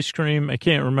 Spaceballs ice cream? I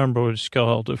can't remember what it's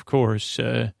called, of course.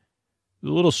 The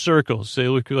little circles, they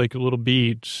look like little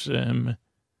beads.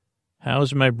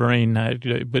 How's my brain not?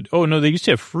 But, oh, no, they used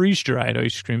to have freeze-dried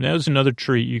ice cream. That was another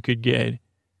treat you could get.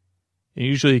 And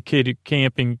usually a kid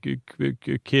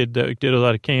that did a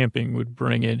lot of camping would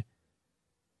bring it.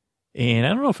 And I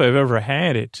don't know if I've ever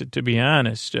had it, to be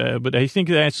honest, but I think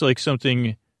that's like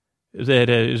something that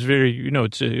is very,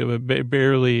 it's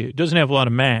barely, it doesn't have a lot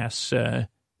of mass,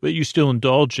 but you still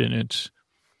indulge in it.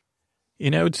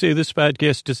 And I would say this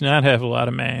podcast does not have a lot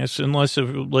of mass, unless,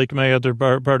 like my other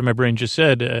part of my brain just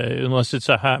said, unless it's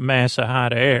a hot mass of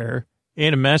hot air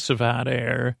and a mess of hot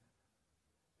air.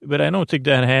 But I don't think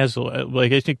that has,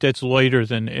 like, I think that's lighter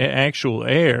than actual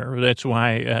air. That's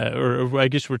why, or I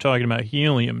guess we're talking about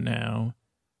helium now.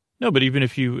 No, but even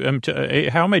if you,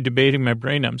 how am I debating my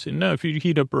brain? I'm saying, no, if you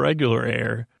heat up regular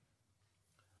air,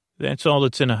 that's all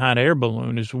that's in a hot air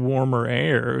balloon is warmer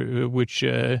air, which,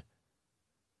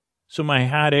 so my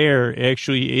hot air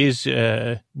actually is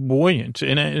buoyant.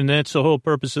 And that's the whole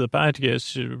purpose of the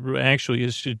podcast, actually,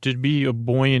 is to be a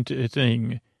buoyant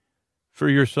thing for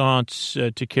your thoughts,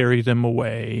 to carry them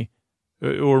away,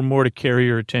 or more to carry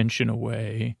your attention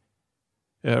away,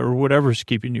 or whatever's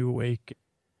keeping you awake.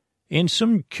 And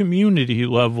some community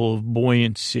level of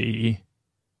buoyancy,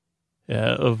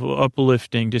 of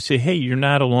uplifting, to say, hey, you're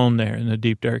not alone there in the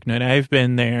deep dark night. I've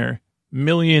been there.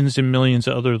 Millions and millions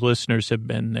of other listeners have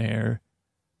been there.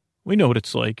 We know what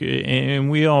it's like,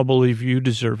 and we all believe you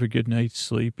deserve a good night's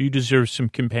sleep. You deserve some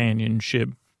companionship.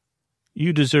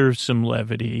 You deserve some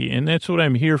levity, and that's what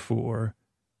I'm here for,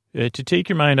 to take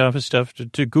your mind off of stuff,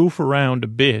 to goof around a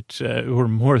bit, or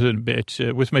more than a bit,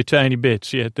 with my tiny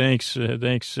bits. Yeah, thanks,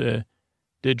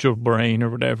 digital brain or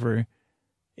whatever.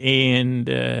 And,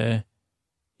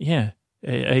 yeah,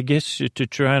 I guess to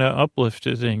try to uplift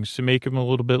things, to make them a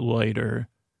little bit lighter,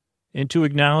 and to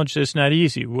acknowledge that's not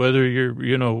easy, whether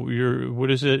you're, what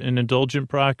is it, an indulgent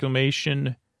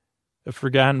proclamation, a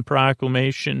forgotten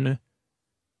proclamation,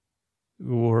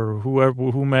 or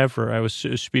whomever I was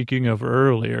speaking of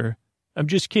earlier. I'm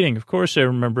just kidding. Of course I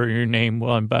remember your name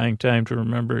while I'm buying time to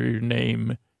remember your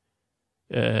name.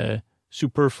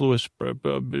 Superfluous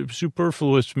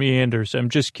meanders. I'm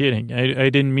just kidding. I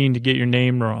didn't mean to get your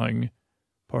name wrong.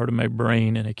 Part of my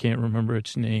brain, and I can't remember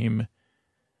its name.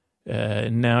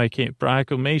 Now I can't.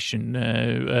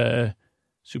 Proclamation.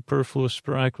 Superfluous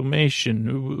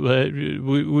proclamation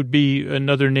would be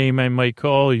another name I might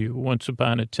call you once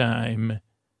upon a time.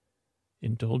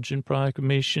 Indulgent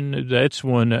proclamation. That's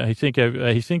one. I think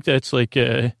that's like,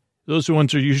 those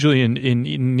ones are usually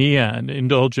in neon,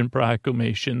 indulgent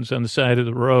proclamations on the side of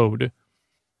the road.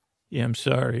 Yeah, I'm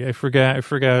sorry. I forgot.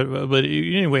 But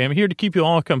anyway, I'm here to keep you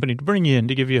all company, to bring you in,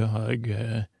 to give you a hug,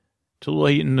 to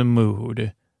lighten the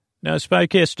mood. Now, this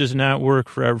podcast does not work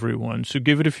for everyone, so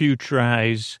give it a few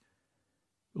tries.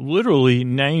 Literally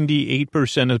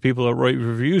 98% of the people that write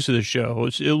reviews of the show,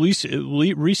 at least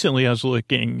recently I was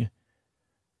looking,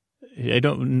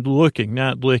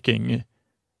 not licking,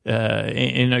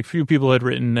 and a few people had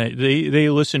written that they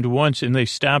listened once and they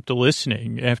stopped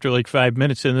listening after like 5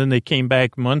 minutes, and then they came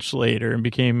back months later and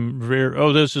became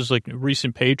this is like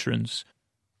recent patrons.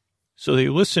 So they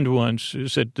listened once,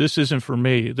 said, this isn't for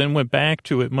me, then went back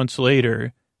to it months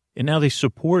later, and now they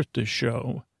support the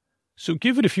show. So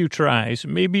give it a few tries.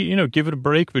 Maybe, give it a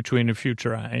break between a few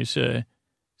tries.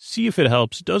 See if it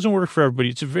helps. It doesn't work for everybody.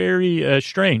 It's very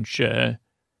strange.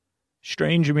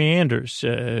 Strange meanders.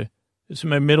 It's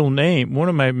my middle name. One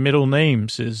of my middle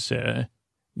names is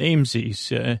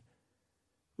Namesies.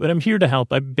 But I'm here to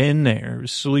help. I've been there,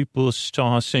 sleepless,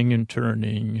 tossing and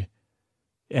turning.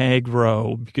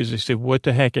 Aggro, because I said, what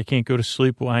the heck, I can't go to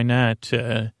sleep, why not?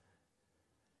 And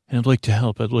I'd like to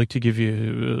help. I'd like to give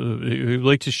you, I'd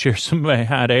like to share some of my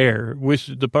hot air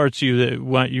with the parts of you that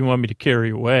want me to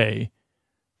carry away.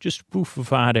 Just a poof of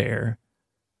hot air.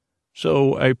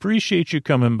 So I appreciate you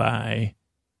coming by.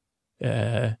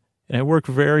 And I work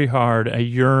very hard. I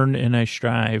yearn and I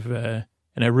strive. And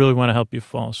I really want to help you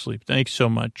fall asleep. Thanks so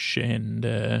much.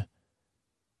 And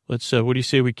let's, what do you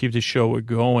say we keep the show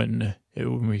going?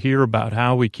 We hear about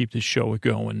how we keep the show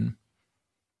going.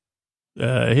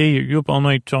 Hey, are you up all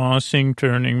night tossing,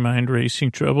 turning, mind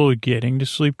racing, trouble getting to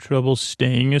sleep, trouble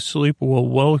staying asleep? Well,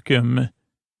 welcome.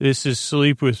 This is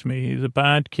Sleep With Me, the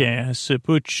podcast that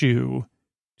puts you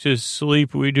to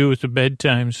sleep. We do with a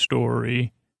bedtime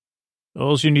story.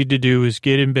 All you need to do is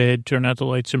get in bed, turn out the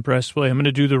lights, and press play. I'm going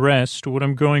to do the rest. What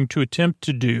I'm going to attempt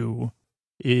to do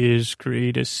is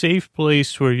create a safe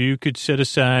place where you could set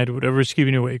aside whatever's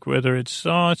keeping you awake, whether it's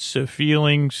thoughts,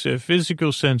 feelings,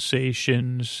 physical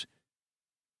sensations,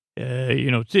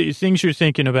 things you're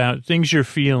thinking about, things you're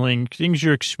feeling, things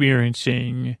you're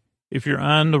experiencing. If you're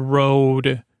on the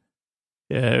road,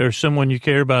 or someone you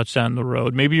care about's on the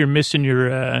road, maybe you're missing your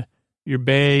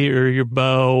bae or your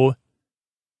beau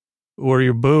or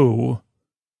your boo.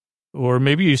 Or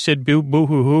maybe you said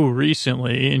boo-hoo-hoo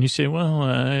recently, and you say, well,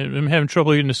 I'm having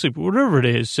trouble getting to sleep. Whatever it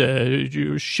is,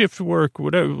 shift work,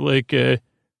 whatever,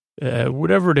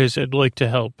 whatever it is, I'd like to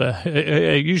help.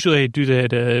 Usually I do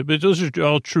that, but those are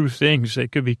all true things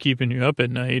that could be keeping you up at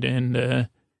night, and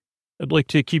I'd like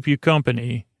to keep you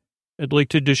company. I'd like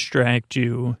to distract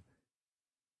you.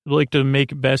 I'd like to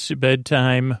make best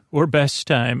bedtime or best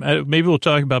time. Maybe we'll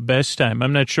talk about best time.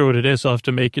 I'm not sure what it is. I'll have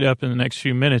to make it up in the next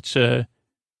few minutes. But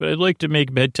I'd like to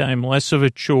make bedtime less of a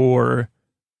chore,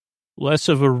 less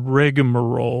of a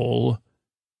rigmarole,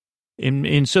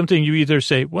 in something you either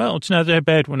say, well, it's not that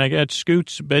bad. When I got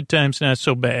Scoots, bedtime's not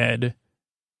so bad.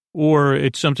 Or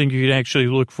it's something you could actually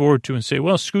look forward to and say,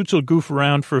 well, Scoots will goof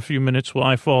around for a few minutes while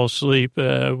I fall asleep.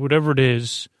 Whatever it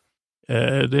is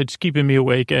that's keeping me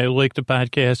awake. I like the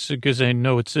podcast because I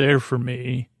know it's there for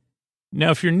me.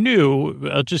 Now, if you're new,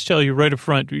 I'll just tell you right up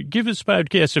front, give this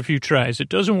podcast a few tries. It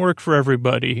doesn't work for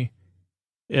everybody.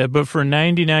 But for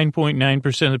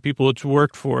 99.9% of the people it's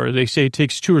worked for, they say it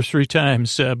takes 2 or 3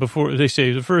 times before they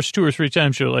say the first 2 or 3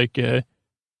 times you're like,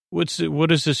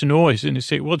 what is this noise? And they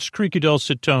say, well, it's creaky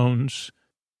dulcet tones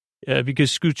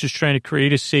because Scoots is trying to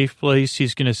create a safe place.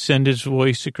 He's going to send his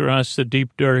voice across the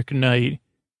deep, dark night.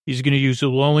 He's going to use a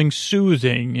lulling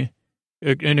soothing,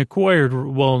 an acquired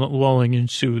lulling and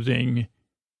soothing,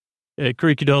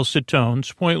 creaky dulcet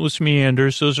tones, pointless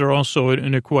meanders. Those are also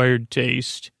an acquired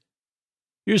taste.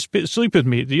 Here's sleep with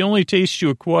me. The only taste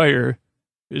you acquire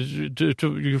is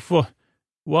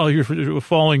while you're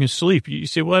falling asleep. You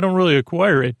say, well, I don't really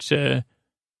acquire it,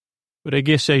 but I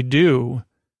guess I do.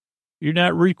 You're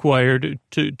not required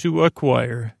to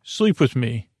acquire. Sleep with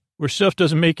me, where stuff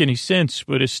doesn't make any sense,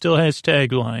 but it still has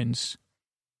taglines.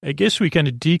 I guess we kind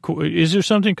of is there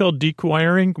something called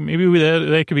dequiring? Maybe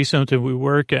that could be something we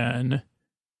work on.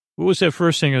 What was that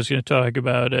first thing I was going to talk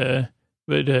about?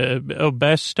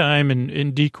 Best time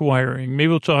and dequiring. Maybe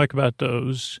we'll talk about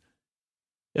those.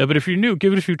 But if you're new,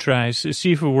 give it a few tries.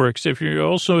 See if it works. If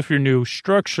you're new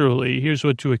structurally, here's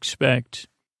what to expect.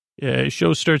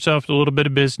 Show starts off with a little bit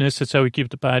of business. That's how we keep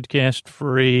the podcast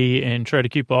free and try to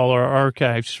keep all our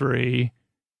archives free.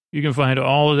 You can find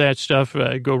all of that stuff.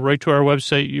 Go right to our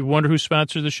website. You wonder who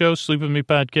sponsored the show?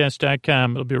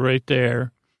 Sleepwithmepodcast.com. It'll be right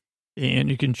there. And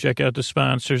you can check out the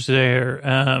sponsors there.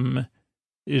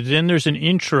 Then there's an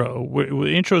intro.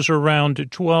 Intros are around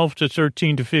 12 to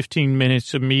 13 to 15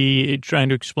 minutes of me trying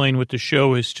to explain what the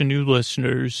show is to new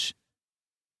listeners,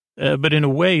 but in a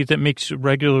way that makes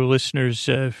regular listeners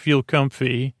feel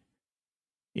comfy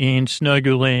and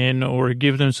snuggle in or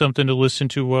give them something to listen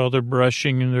to while they're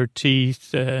brushing their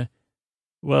teeth,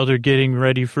 while they're getting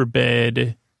ready for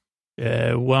bed,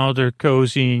 while they're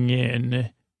cozying in.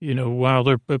 While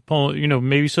they're pulling,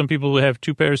 maybe some people have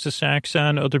 2 pairs of socks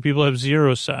on, other people have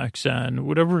 0 socks on.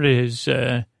 Whatever it is,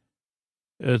 the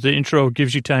intro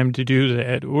gives you time to do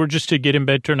that. Or just to get in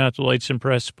bed, turn out the lights and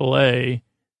press play.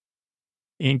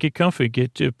 And get comfy.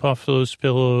 Get to puff those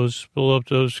pillows, pull up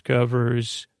those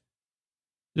covers.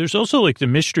 There's also like the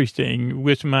mystery thing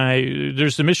with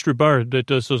there's the mystery bar that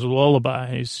does those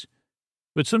lullabies.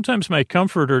 But sometimes my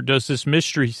comforter does this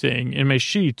mystery thing in my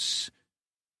sheets.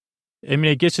 I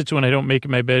mean, I guess it's when I don't make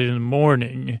my bed in the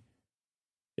morning.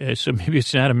 So maybe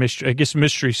it's not a mystery. I guess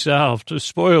mystery solved.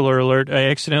 Spoiler alert, I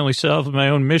accidentally solved my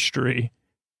own mystery.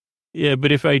 Yeah,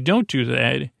 but if I don't do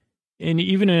that, and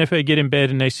even if I get in bed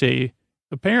and I say,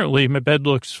 apparently my bed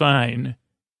looks fine,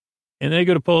 and then I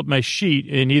go to pull up my sheet,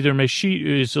 and either my sheet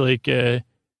is like, it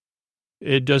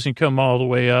doesn't come all the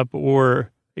way up,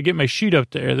 or I get my sheet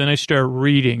up there, then I start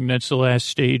reading. That's the last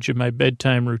stage of my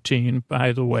bedtime routine,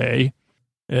 by the way.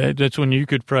 That's when you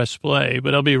could press play.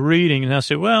 But I'll be reading, and I'll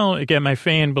say, well, I got my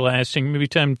fan blasting. Maybe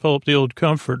time to pull up the old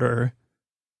comforter.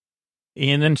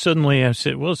 And then suddenly I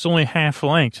said, well, it's only half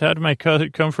length. How did my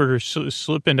comforter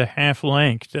slip into half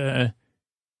length? They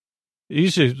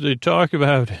talk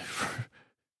about,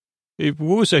 what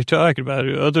was I talking about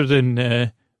other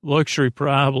than luxury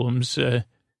problems? But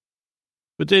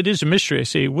that is a mystery. I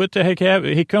say, what the heck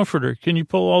happened? Hey, comforter, can you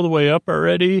pull all the way up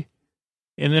already?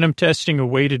 And then I'm testing a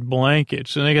weighted blanket.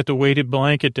 So I got the weighted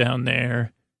blanket down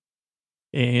there.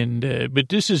 And, but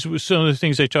this is some of the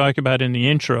things I talk about in the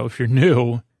intro, if you're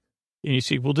new. And you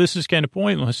say, well, this is kind of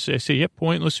pointless. I say, yep,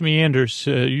 pointless meanders.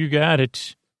 You got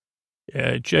it.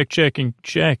 Check, and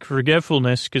check.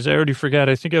 Forgetfulness, because I already forgot.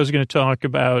 I think I was going to talk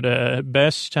about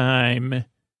best time.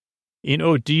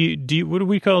 What do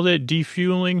we call that?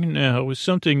 Defueling? No, it was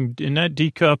something, not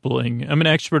decoupling. I'm an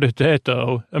expert at that,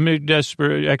 though. I'm an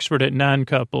expert at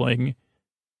non-coupling.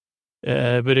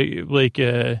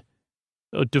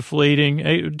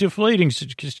 Deflating. Deflating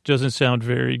just doesn't sound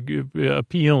very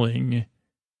appealing.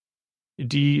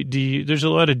 There's a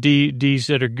lot of D's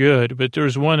that are good, but there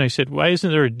was one I said, why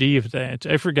isn't there a D of that?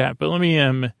 I forgot, but let me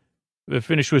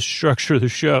finish with structure of the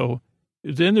show.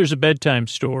 Then there's a bedtime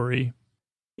story.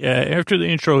 After the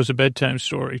intro is a bedtime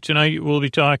story. Tonight we'll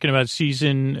be talking about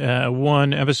season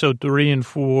 1, episode 3 and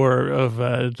 4 of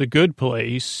The Good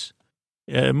Place.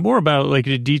 more about like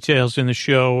the details in the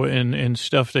show and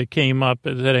stuff that came up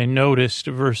that I noticed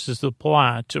versus the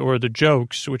plot or the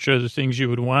jokes, which are the things you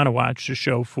would want to watch the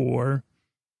show for.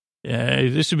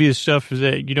 This would be the stuff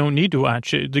that you don't need to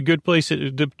watch. The good place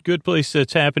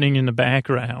that's happening in the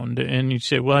background. And you'd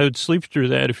say, well, I would sleep through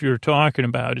that if you were talking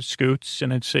about it, Scoots.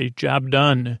 And I'd say, job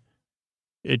done.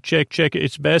 Check.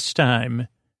 It's best time.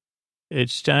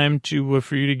 It's time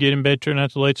for you to get in bed, turn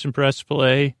out the lights and press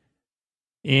play.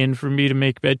 And for me to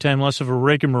make bedtime less of a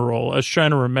rigmarole. I was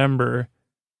trying to remember.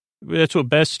 That's what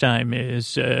best time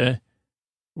is.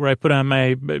 Where I put on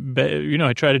my,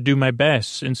 I try to do my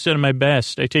best. Instead of my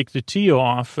best, I take the T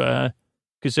off,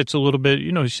 because it's a little bit,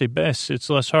 you say best, it's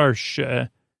less harsh.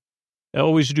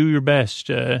 Always do your best.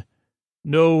 What are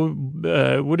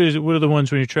the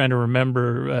ones when you're trying to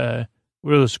remember,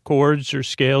 what are those chords or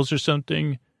scales or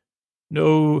something?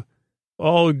 No,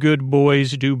 all good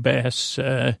boys do best,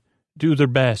 do their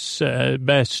best,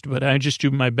 but I just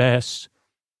do my best.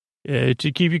 To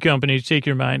keep you company, to take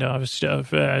your mind off of stuff.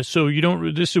 So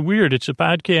this is weird. It's a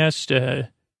podcast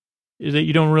that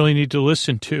you don't really need to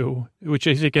listen to, which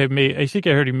I think I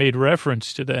already made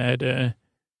reference to that.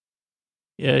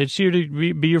 Yeah, it's here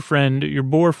to be your friend, your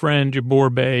bore friend, your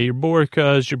bore bae, your bore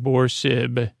cuz, your bore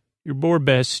sib, your bore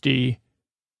bestie.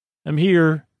 I'm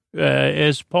here,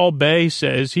 as Paul Bay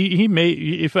says, he may,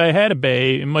 if I had a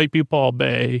bay, it might be Paul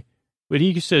Bay, but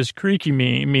he says creaky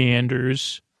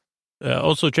meanders.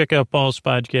 Also, check out Paul's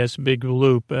podcast, Big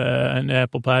Loop, on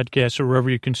Apple Podcasts or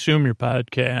wherever you consume your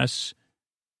podcasts.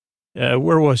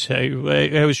 Where was I?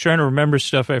 I was trying to remember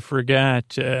stuff I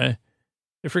forgot. I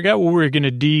forgot what we were going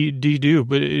to do,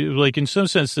 but in some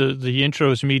sense, the intro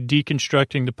is me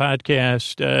deconstructing the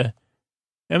podcast.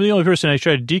 I'm the only person I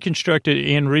tried to deconstruct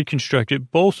it and reconstruct it,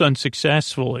 both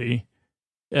unsuccessfully.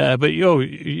 But,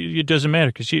 it doesn't matter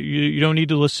because you don't need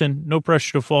to listen. No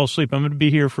pressure to fall asleep. I'm going to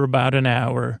be here for about an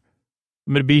hour.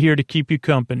 I'm going to be here to keep you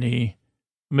company.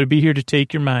 I'm going to be here to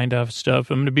take your mind off stuff.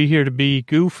 I'm going to be here to be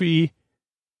goofy,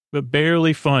 but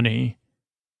barely funny.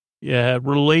 Yeah,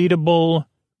 relatable,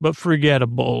 but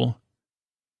forgettable.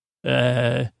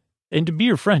 And to be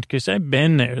your friend, because I've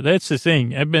been there. That's the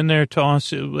thing. I've been there,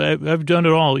 I've done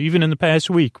it all, even in the past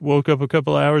week. Woke up a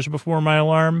couple hours before my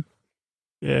alarm.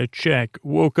 Check.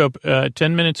 Woke up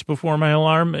 10 minutes before my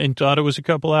alarm and thought it was a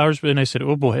couple hours, but then I said,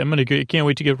 oh boy, can't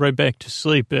wait to get right back to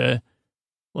sleep.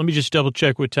 Let me just double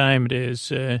check what time it is.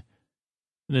 And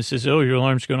it says, oh, your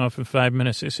alarm's going off in 5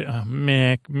 minutes. I said, oh,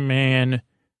 Mac, man.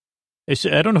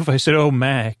 I don't know if I said, oh,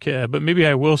 Mac, but maybe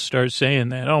I will start saying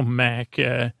that. Oh, Mac.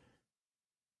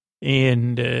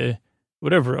 And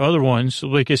whatever other ones.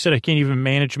 Like I said, I can't even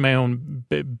manage my own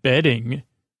bedding.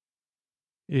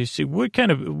 You see, what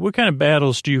kind of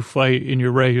battles do you fight in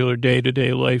your regular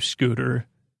day-to-day life, Scooter?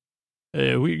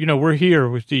 We're here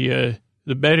with the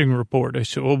betting report. I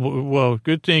said, oh, well,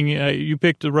 good thing you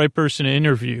picked the right person to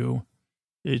interview.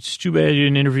 It's too bad you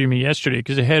didn't interview me yesterday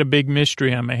because I had a big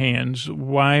mystery on my hands.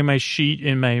 Why my sheet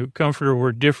and my comforter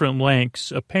were different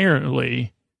lengths,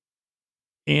 apparently.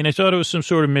 And I thought it was some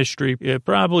sort of mystery.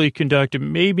 Probably conducted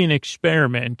maybe an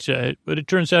experiment, but it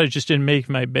turns out I just didn't make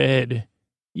my bed.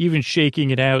 Even shaking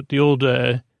it out, the old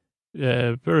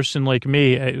person like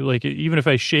me, even if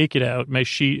I shake it out, my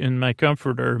sheet and my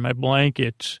comforter, my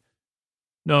blankets.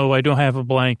 No, I don't have a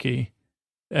blankie.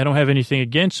 I don't have anything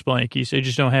against blankies. I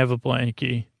just don't have a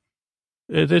blankie.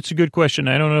 That's a good question.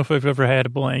 I don't know if I've ever had a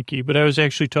blankie, but I was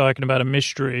actually talking about a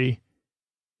mystery,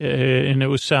 and it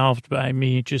was solved by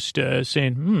me just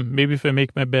saying, maybe if I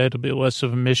make my bed, it'll be less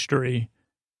of a mystery.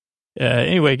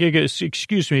 Anyway,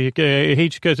 excuse me. I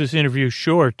hate to cut this interview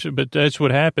short, but that's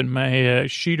what happened. My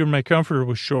sheet or my comforter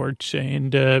was short,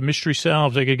 and mystery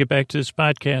solved. I got to get back to this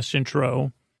podcast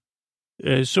intro.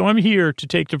 So I'm here to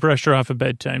take the pressure off of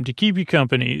bedtime, to keep you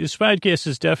company. This podcast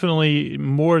is definitely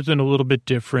more than a little bit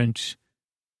different.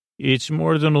 It's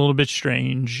more than a little bit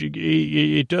strange.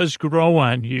 It does grow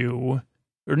on you.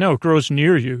 Or no, it grows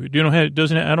near you. I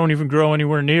don't even grow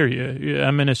anywhere near you.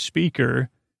 I'm in a speaker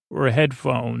or a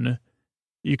headphone.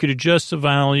 You could adjust the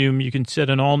volume. You can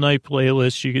set an all-night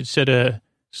playlist. You could set a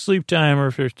sleep timer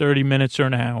for 30 minutes or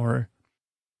an hour.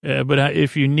 But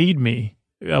if you need me,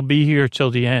 I'll be here till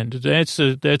the end. That's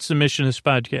the mission of this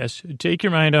podcast. Take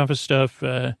your mind off of stuff.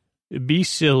 Be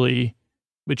silly,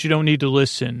 but you don't need to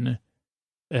listen.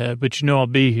 But I'll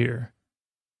be here.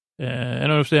 I don't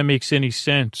know if that makes any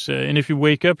sense. And if you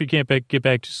wake up, you can't get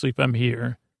back to sleep, I'm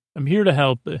here. I'm here to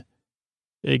help.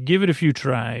 Give it a few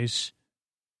tries.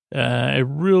 I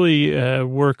really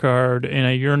work hard, and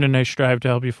I yearn and I strive to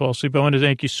help you fall asleep. I want to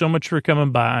thank you so much for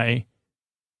coming by.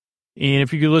 And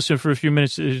if you could listen for a few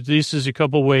minutes, this is a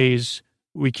couple ways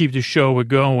we keep the show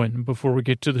going before we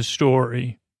get to the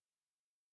story.